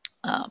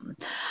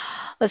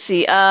 Let's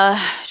see.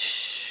 Do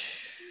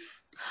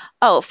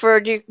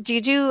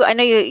you do? I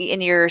know you in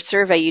your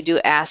survey you do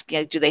ask,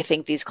 do they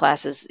think these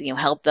classes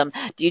help them?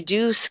 Do you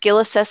do skill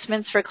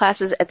assessments for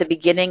classes at the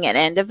beginning and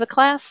end of the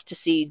class to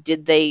see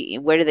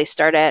where do they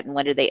start at and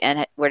where do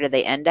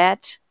they end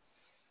at?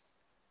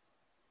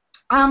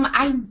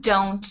 I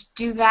don't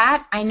do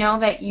that. I know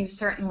that you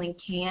certainly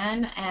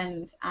can,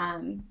 and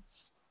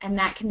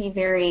that can be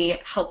very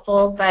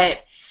helpful.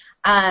 But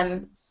a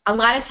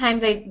lot of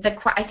times, I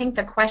think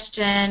the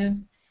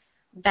question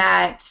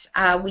that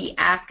we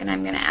ask, and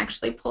I'm going to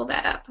actually pull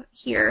that up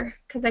here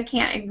because I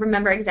can't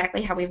remember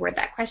exactly how we word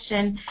that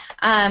question.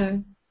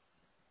 But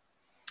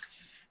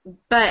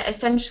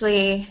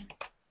essentially,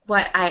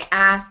 what I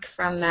ask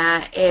from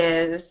that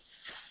is,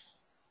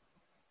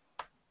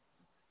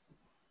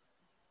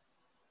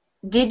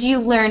 did you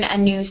learn a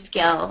new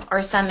skill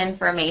or some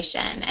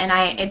information? And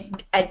I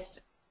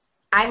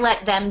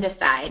let them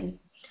decide.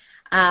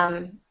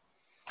 I'm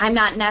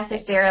not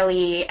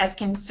necessarily as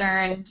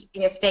concerned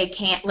if they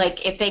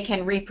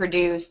can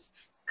reproduce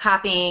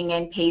copying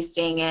and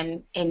pasting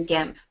in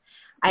GIMP.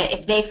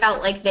 If they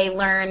felt like they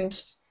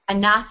learned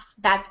enough,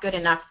 that's good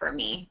enough for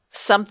me.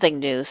 Something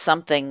new,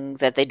 something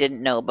that they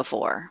didn't know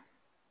before.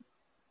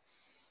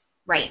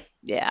 Right.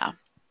 Yeah.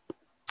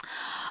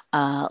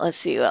 Let's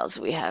see what else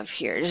we have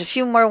here. There's a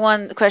few more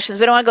questions.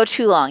 We don't want to go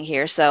too long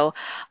here, so.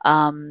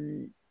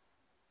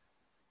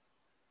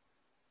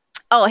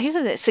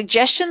 Here's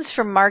suggestions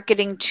for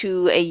marketing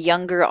to a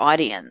younger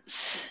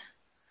audience.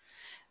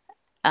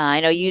 I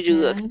know you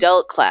do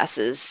adult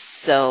classes,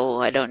 so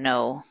I don't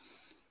know.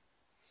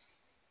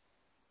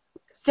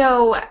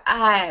 So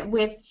I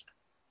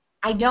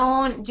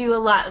don't do a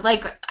lot.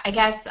 Like, I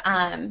guess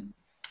I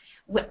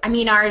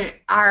mean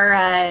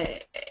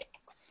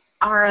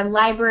our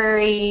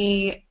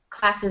library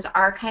classes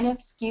are kind of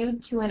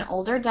skewed to an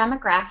older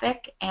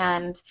demographic,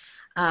 and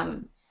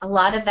a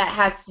lot of that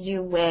has to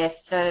do with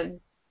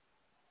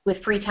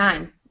free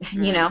time,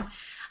 you know,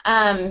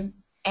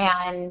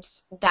 and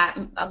that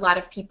a lot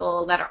of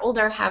people that are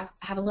older have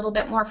a little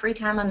bit more free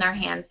time on their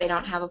hands. They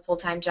don't have a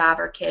full-time job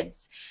or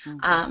kids,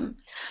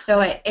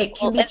 so it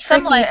can be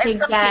tricky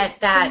to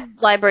get that. Some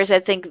libraries, I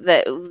think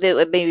that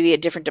maybe a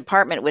different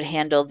department would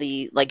handle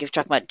like if you're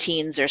talking about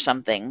teens or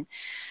something,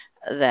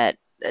 that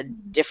a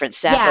different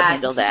staff would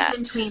handle that.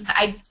 And tweens.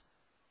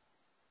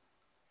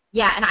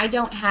 And I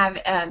don't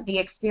have the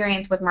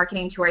experience with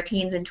marketing to our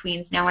teens and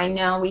tweens. Now I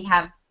know we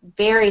have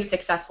very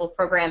successful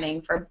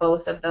programming for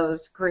both of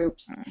those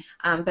groups,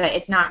 but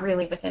it's not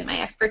really within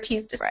my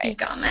expertise to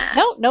speak on that.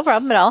 No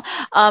problem at all.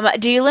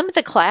 Do you limit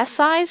the class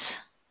size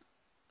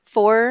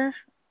for,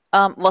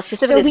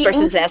 specifically this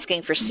person is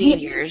asking for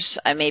seniors,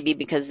 maybe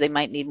because they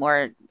might need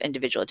more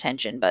individual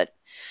attention, but.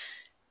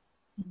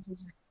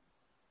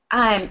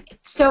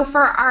 So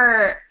for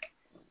our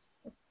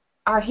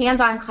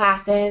hands-on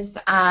classes,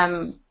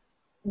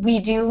 we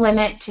do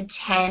limit to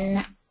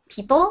 10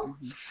 people.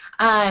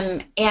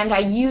 Mhm. And I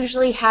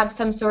usually have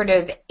some sort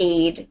of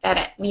aid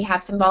that we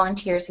have some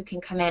volunteers who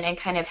can come in and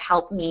kind of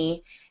help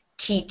me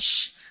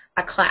teach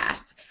a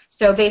class.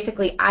 So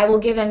basically, I will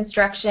give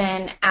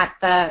instruction at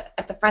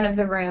the front of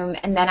the room,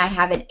 and then I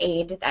have an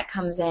aide that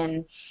comes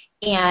in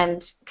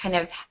and kind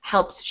of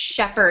helps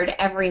shepherd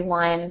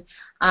everyone.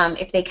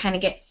 If they kind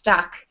of get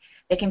stuck,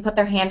 they can put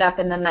their hand up,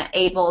 and then the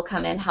aide will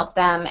come in, help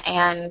them.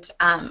 And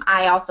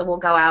I also will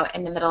go out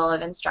in the middle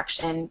of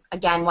instruction,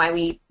 again, why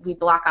we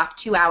block off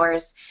 2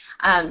 hours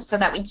so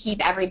that we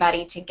keep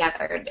everybody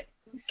together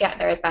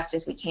as best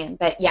as we can.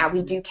 But yeah,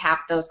 we do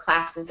cap those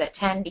classes at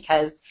 10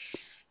 because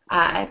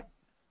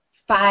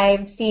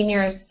 5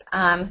 seniors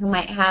who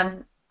might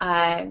have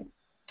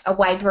a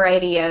wide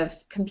variety of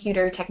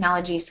computer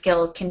technology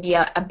skills can be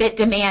a bit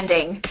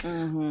demanding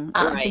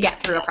Right. to get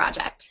through a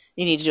project.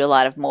 You need to do a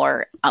lot of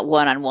more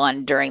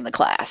one-on-one during the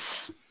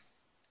class.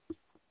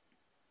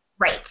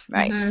 Right.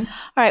 Right. All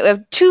right. We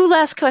have 2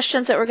 last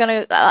questions that we're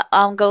going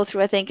to go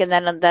through, I think, and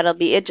then that'll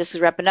be it. Just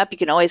wrapping up. You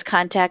can always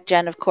contact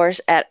Jen, of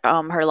course, at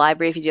her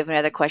library if you do have any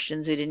other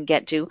questions we didn't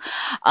get to.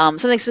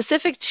 Something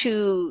specific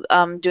to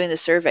doing the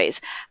surveys.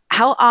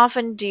 How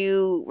often do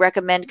you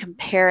recommend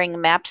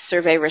comparing mapped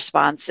survey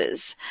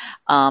responses?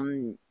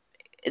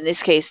 In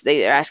this case,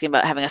 they are asking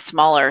about having a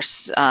smaller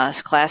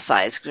class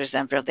size. For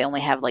example, if they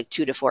only have like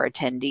 2 to 4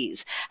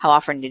 attendees, how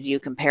often did you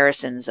do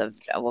comparisons of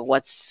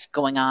what's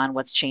going on,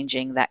 what's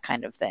changing, that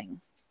kind of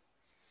thing?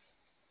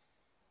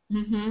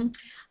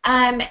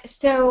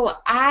 So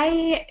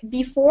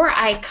before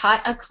I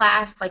cut a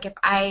class, like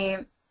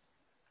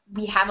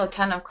we have a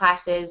ton of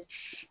classes.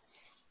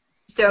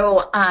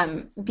 So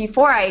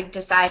before I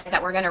decide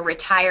that we're going to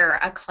retire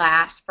a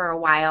class for a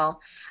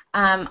while,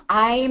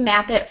 I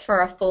map it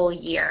for a full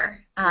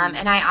year,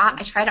 and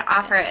I try to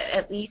offer it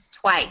at least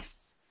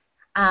twice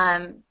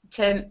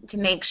to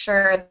make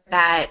sure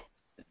that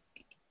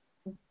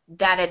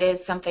it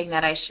is something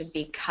that I should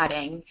be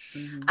cutting.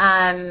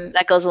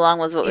 That goes along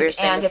with what we were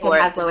saying and before. If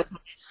it has low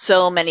attendance.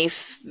 So many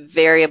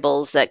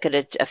variables that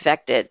could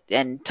affect it,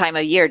 and time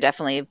of year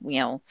definitely,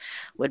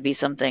 would be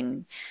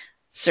something.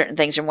 Certain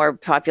things are more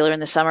popular in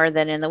the summer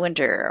than in the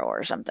winter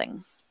or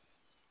something.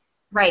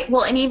 Right.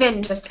 Well, and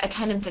even just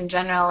attendance in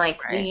general,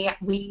 like Right.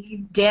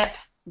 we dip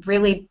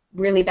really,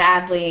 really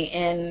badly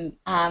in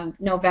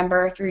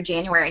November through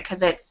January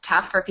because it's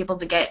tough for people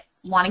to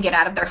want to get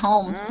out of their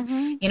homes.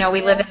 We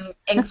live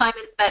in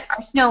climates that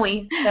are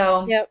snowy,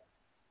 so. Yep.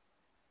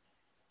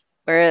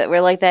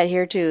 We're like that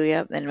here too.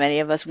 Yep. And many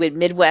of us with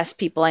Midwest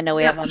people I know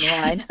we have on the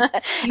line.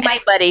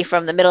 Anybody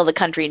from the middle of the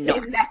country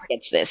north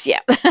gets this. Yeah.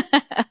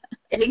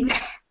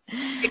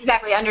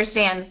 Exactly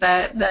understands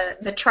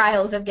the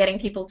trials of getting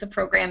people to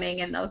programming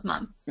in those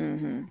months.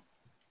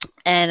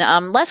 And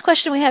last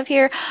question we have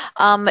here,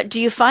 do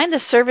you find the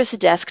service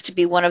desk to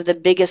be one of the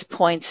biggest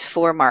points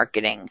for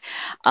marketing?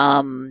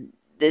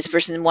 This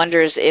person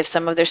wonders if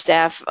some of their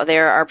staff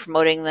there are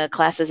promoting the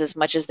classes as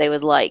much as they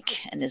would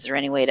like, and is there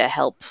any way to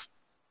help?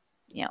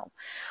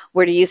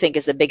 Where do you think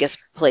is the biggest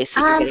place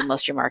that you're getting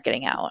most of your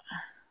marketing out?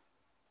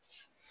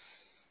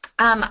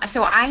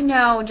 So I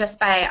know just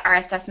by our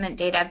assessment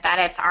data that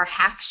it's our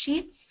half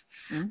sheets.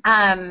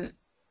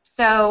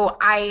 So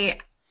I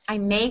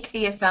make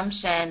the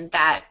assumption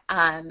that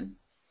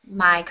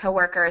my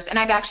coworkers, and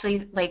I've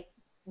actually,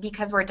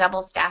 because we're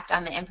double staffed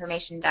on the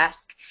information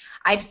desk,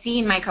 I've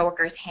seen my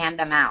coworkers hand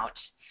them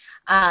out.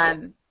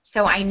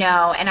 So I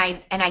know, and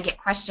I get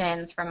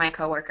questions from my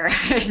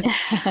coworkers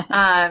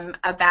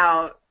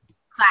about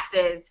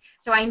classes.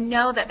 So I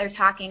know that they're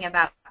talking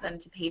about them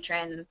to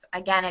patrons.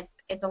 Again,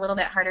 it's a little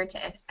bit harder to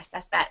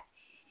assess that,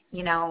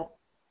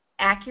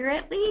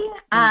 accurately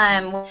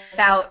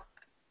without.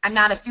 I'm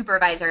not a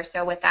supervisor,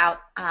 so without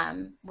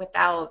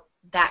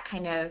that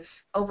kind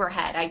of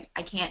overhead,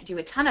 I can't do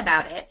a ton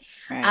about it.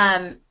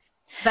 Right.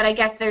 But I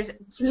guess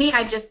to me,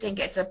 I just think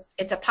it's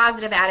a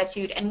positive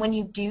attitude, and when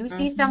you do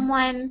see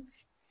someone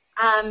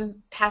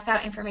pass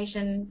out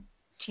information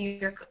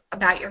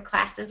about your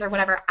classes or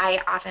whatever,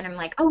 I often am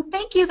like, oh,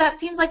 thank you, that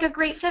seems like a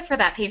great fit for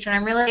that patron.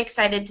 I'm really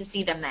excited to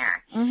see them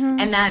there.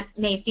 And that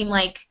may seem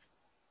like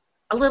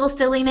a little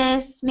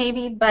silliness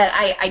maybe, but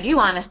I do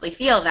honestly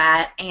feel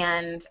that,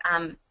 and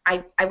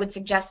I would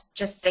suggest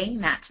just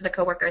saying that to the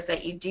coworkers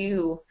that you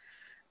do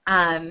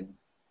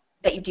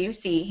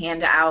see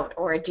hand out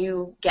or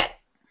do get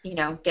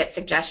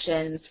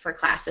suggestions for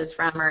classes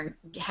from, or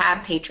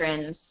have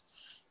patrons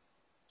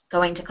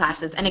going to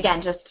classes. And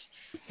again, just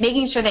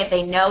making sure that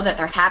they know that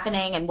they're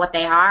happening and what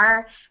they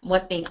are and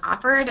what's being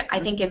offered, I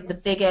think is the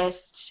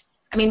biggest.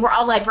 I mean, we're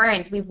all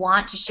librarians. We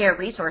want to share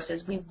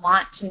resources. We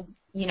want to,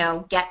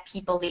 get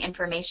people the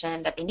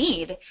information that they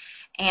need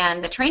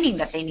and the training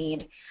that they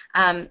need.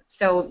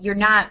 So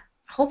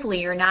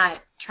hopefully you're not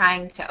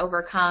trying to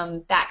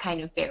overcome that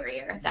kind of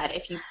barrier, that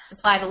if you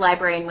supply the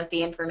librarian with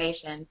the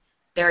information,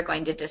 they're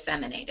going to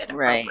disseminate it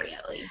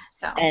appropriately. Right.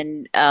 So.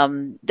 And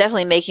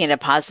definitely making it a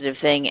positive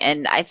thing.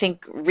 And I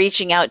think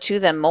reaching out to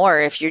them more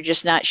if you're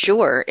just not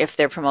sure if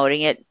they're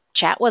promoting it,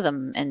 chat with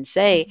them and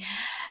say,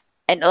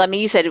 And I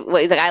mean, you said,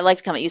 like, I like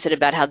the comment you said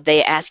about how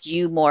they ask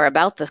you more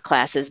about the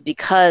classes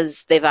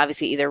because they've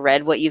obviously either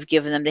read what you've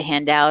given them to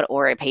hand out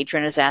or a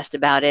patron has asked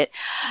about it.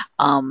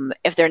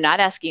 If they're not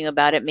asking you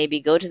about it,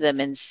 maybe go to them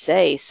and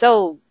say,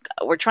 so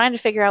we're trying to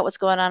figure out what's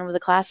going on with the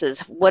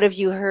classes. What have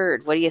you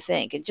heard? What do you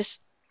think? And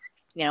just,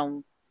 you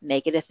know,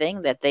 make it a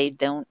thing that they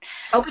don't.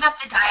 Open up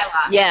the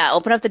dialogue. Yeah,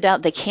 open up the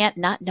doubt. They can't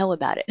not know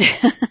about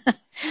it,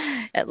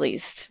 at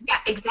least. Yeah,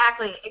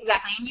 exactly,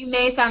 exactly. And you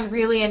may sound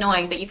really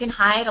annoying, but you can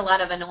hide a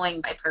lot of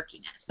annoying by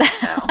perkiness.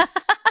 So,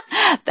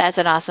 That's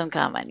an awesome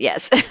comment.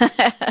 Yes.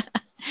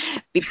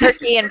 Be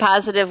perky and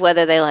positive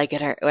whether they like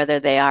it or whether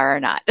they are or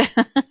not.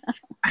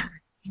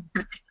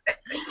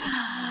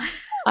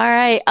 All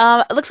right.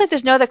 It looks like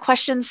there's no other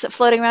questions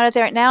floating around out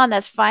there right now, and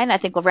that's fine. I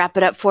think we'll wrap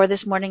it up for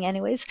this morning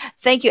anyways.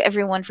 Thank you,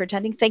 everyone, for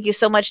attending. Thank you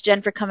so much,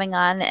 Jen, for coming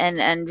on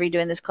and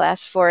redoing this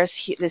class for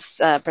us, this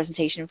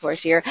presentation for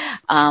us here.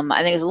 I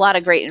think there's a lot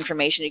of great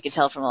information. You can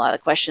tell from a lot of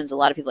the questions. A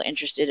lot of people are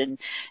interested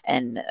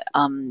in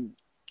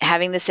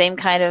having the same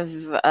kind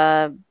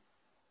of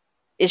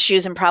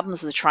issues and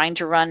problems with trying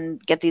to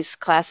get these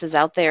classes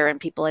out there and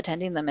people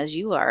attending them as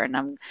you are. And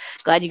I'm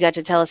glad you got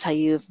to tell us how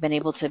you've been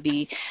able to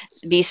be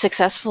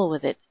successful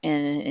with it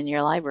in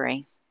your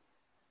library.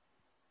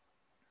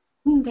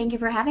 thank you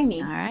for having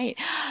me. All right.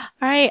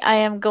 All right. I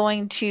am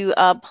going to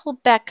pull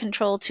back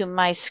control to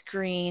my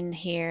screen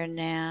here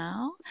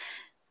now.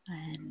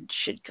 And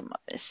should come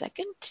up in a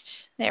second.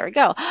 There we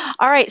go.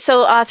 All right.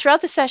 So throughout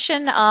the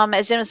session,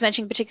 as Jen was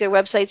mentioning particular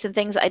websites and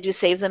things, I do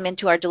save them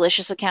into our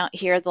Delicious account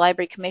here at the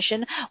Library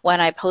Commission. When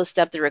I post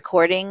up the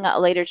recording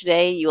later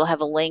today, you will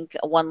have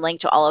one link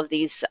to all of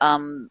these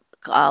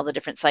all the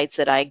different sites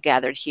that I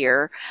gathered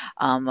here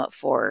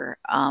for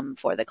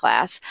the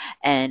class.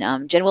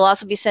 And Jen will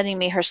also be sending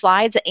me her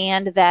slides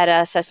and that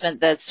assessment,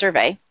 the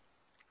survey.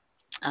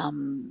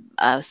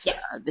 Yes.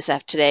 This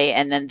after today,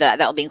 and then that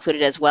will be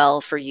included as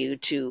well for you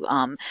to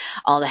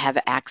all to have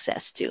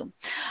access to.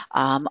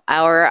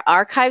 Our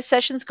archive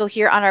sessions go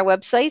here on our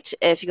website.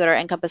 If you go to our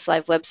NCompass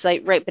Live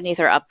website, right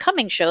beneath our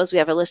upcoming shows, we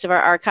have a list of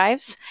our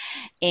archives,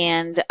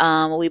 and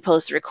we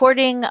post the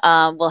recording.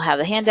 We'll have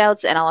the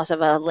handouts, and I'll also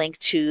have a link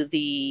to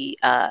the,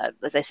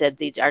 as I said,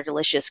 our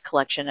delicious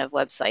collection of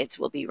websites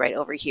will be right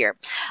over here.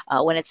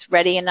 When it's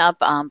ready and up,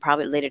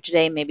 probably later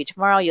today, maybe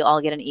tomorrow, you'll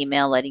all get an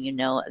email letting you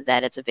know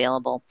that it's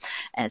available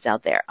and it's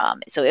out there.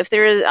 So if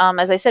there is,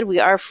 as I said, we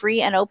are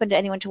free and open to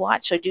anyone to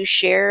watch. So do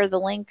share the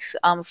links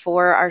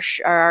for our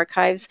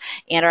archives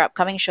and our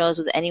upcoming shows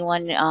with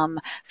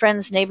anyone,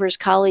 friends, neighbors,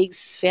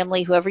 colleagues,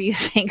 family, whoever you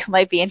think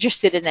might be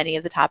interested in any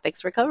of the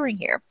topics we're covering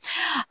here.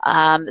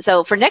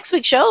 So for next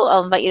week's show,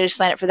 I'll invite you to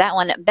sign up for that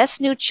one. Best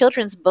New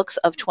Children's Books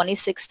of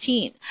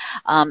 2016.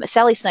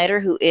 Sally Snyder,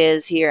 who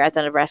is here at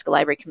the Nebraska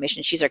Library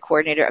Commission, she's our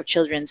coordinator of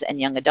children's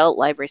and young adult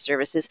library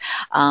services.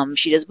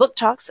 She does book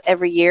talks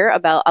every year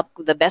about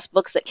the best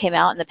books that came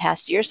out in the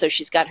past year. So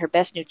she's got her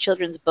Best New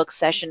Children's Book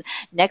session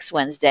next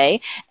Wednesday.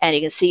 And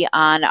you can see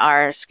on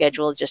our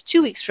schedule just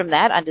 2 weeks from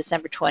that, on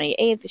December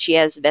 28th, she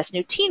has the Best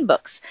New Teen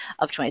Books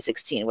of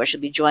 2016, where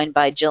she'll be joined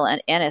by Jill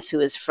Ennis,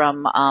 who is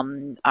from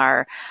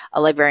a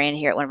librarian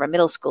here at one of our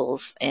middle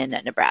schools in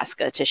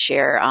Nebraska, to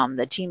share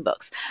the teen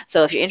books.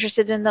 So if you're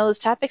interested in those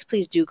topics,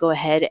 please do go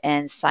ahead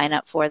and sign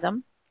up for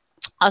them.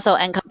 Also,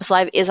 NCompass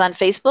Live is on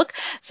Facebook,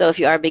 so if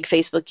you are a big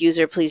Facebook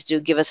user, please do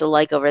give us a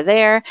like over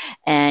there,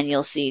 and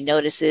you'll see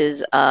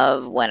notices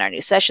of when our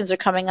new sessions are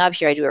coming up.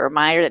 Here I do a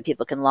reminder that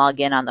people can log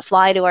in on the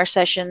fly to our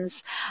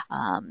sessions,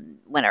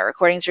 when our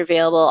recordings are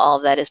available. All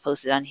of that is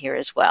posted on here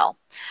as well.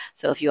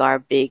 So if you are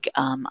big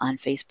on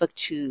Facebook,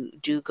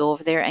 do go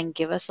over there and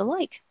give us a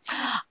like.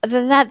 Other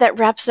than that, that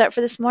wraps it up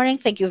for this morning.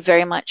 Thank you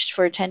very much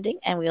for attending,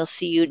 and we'll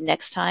see you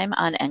next time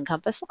on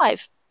NCompass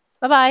Live.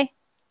 Bye-bye.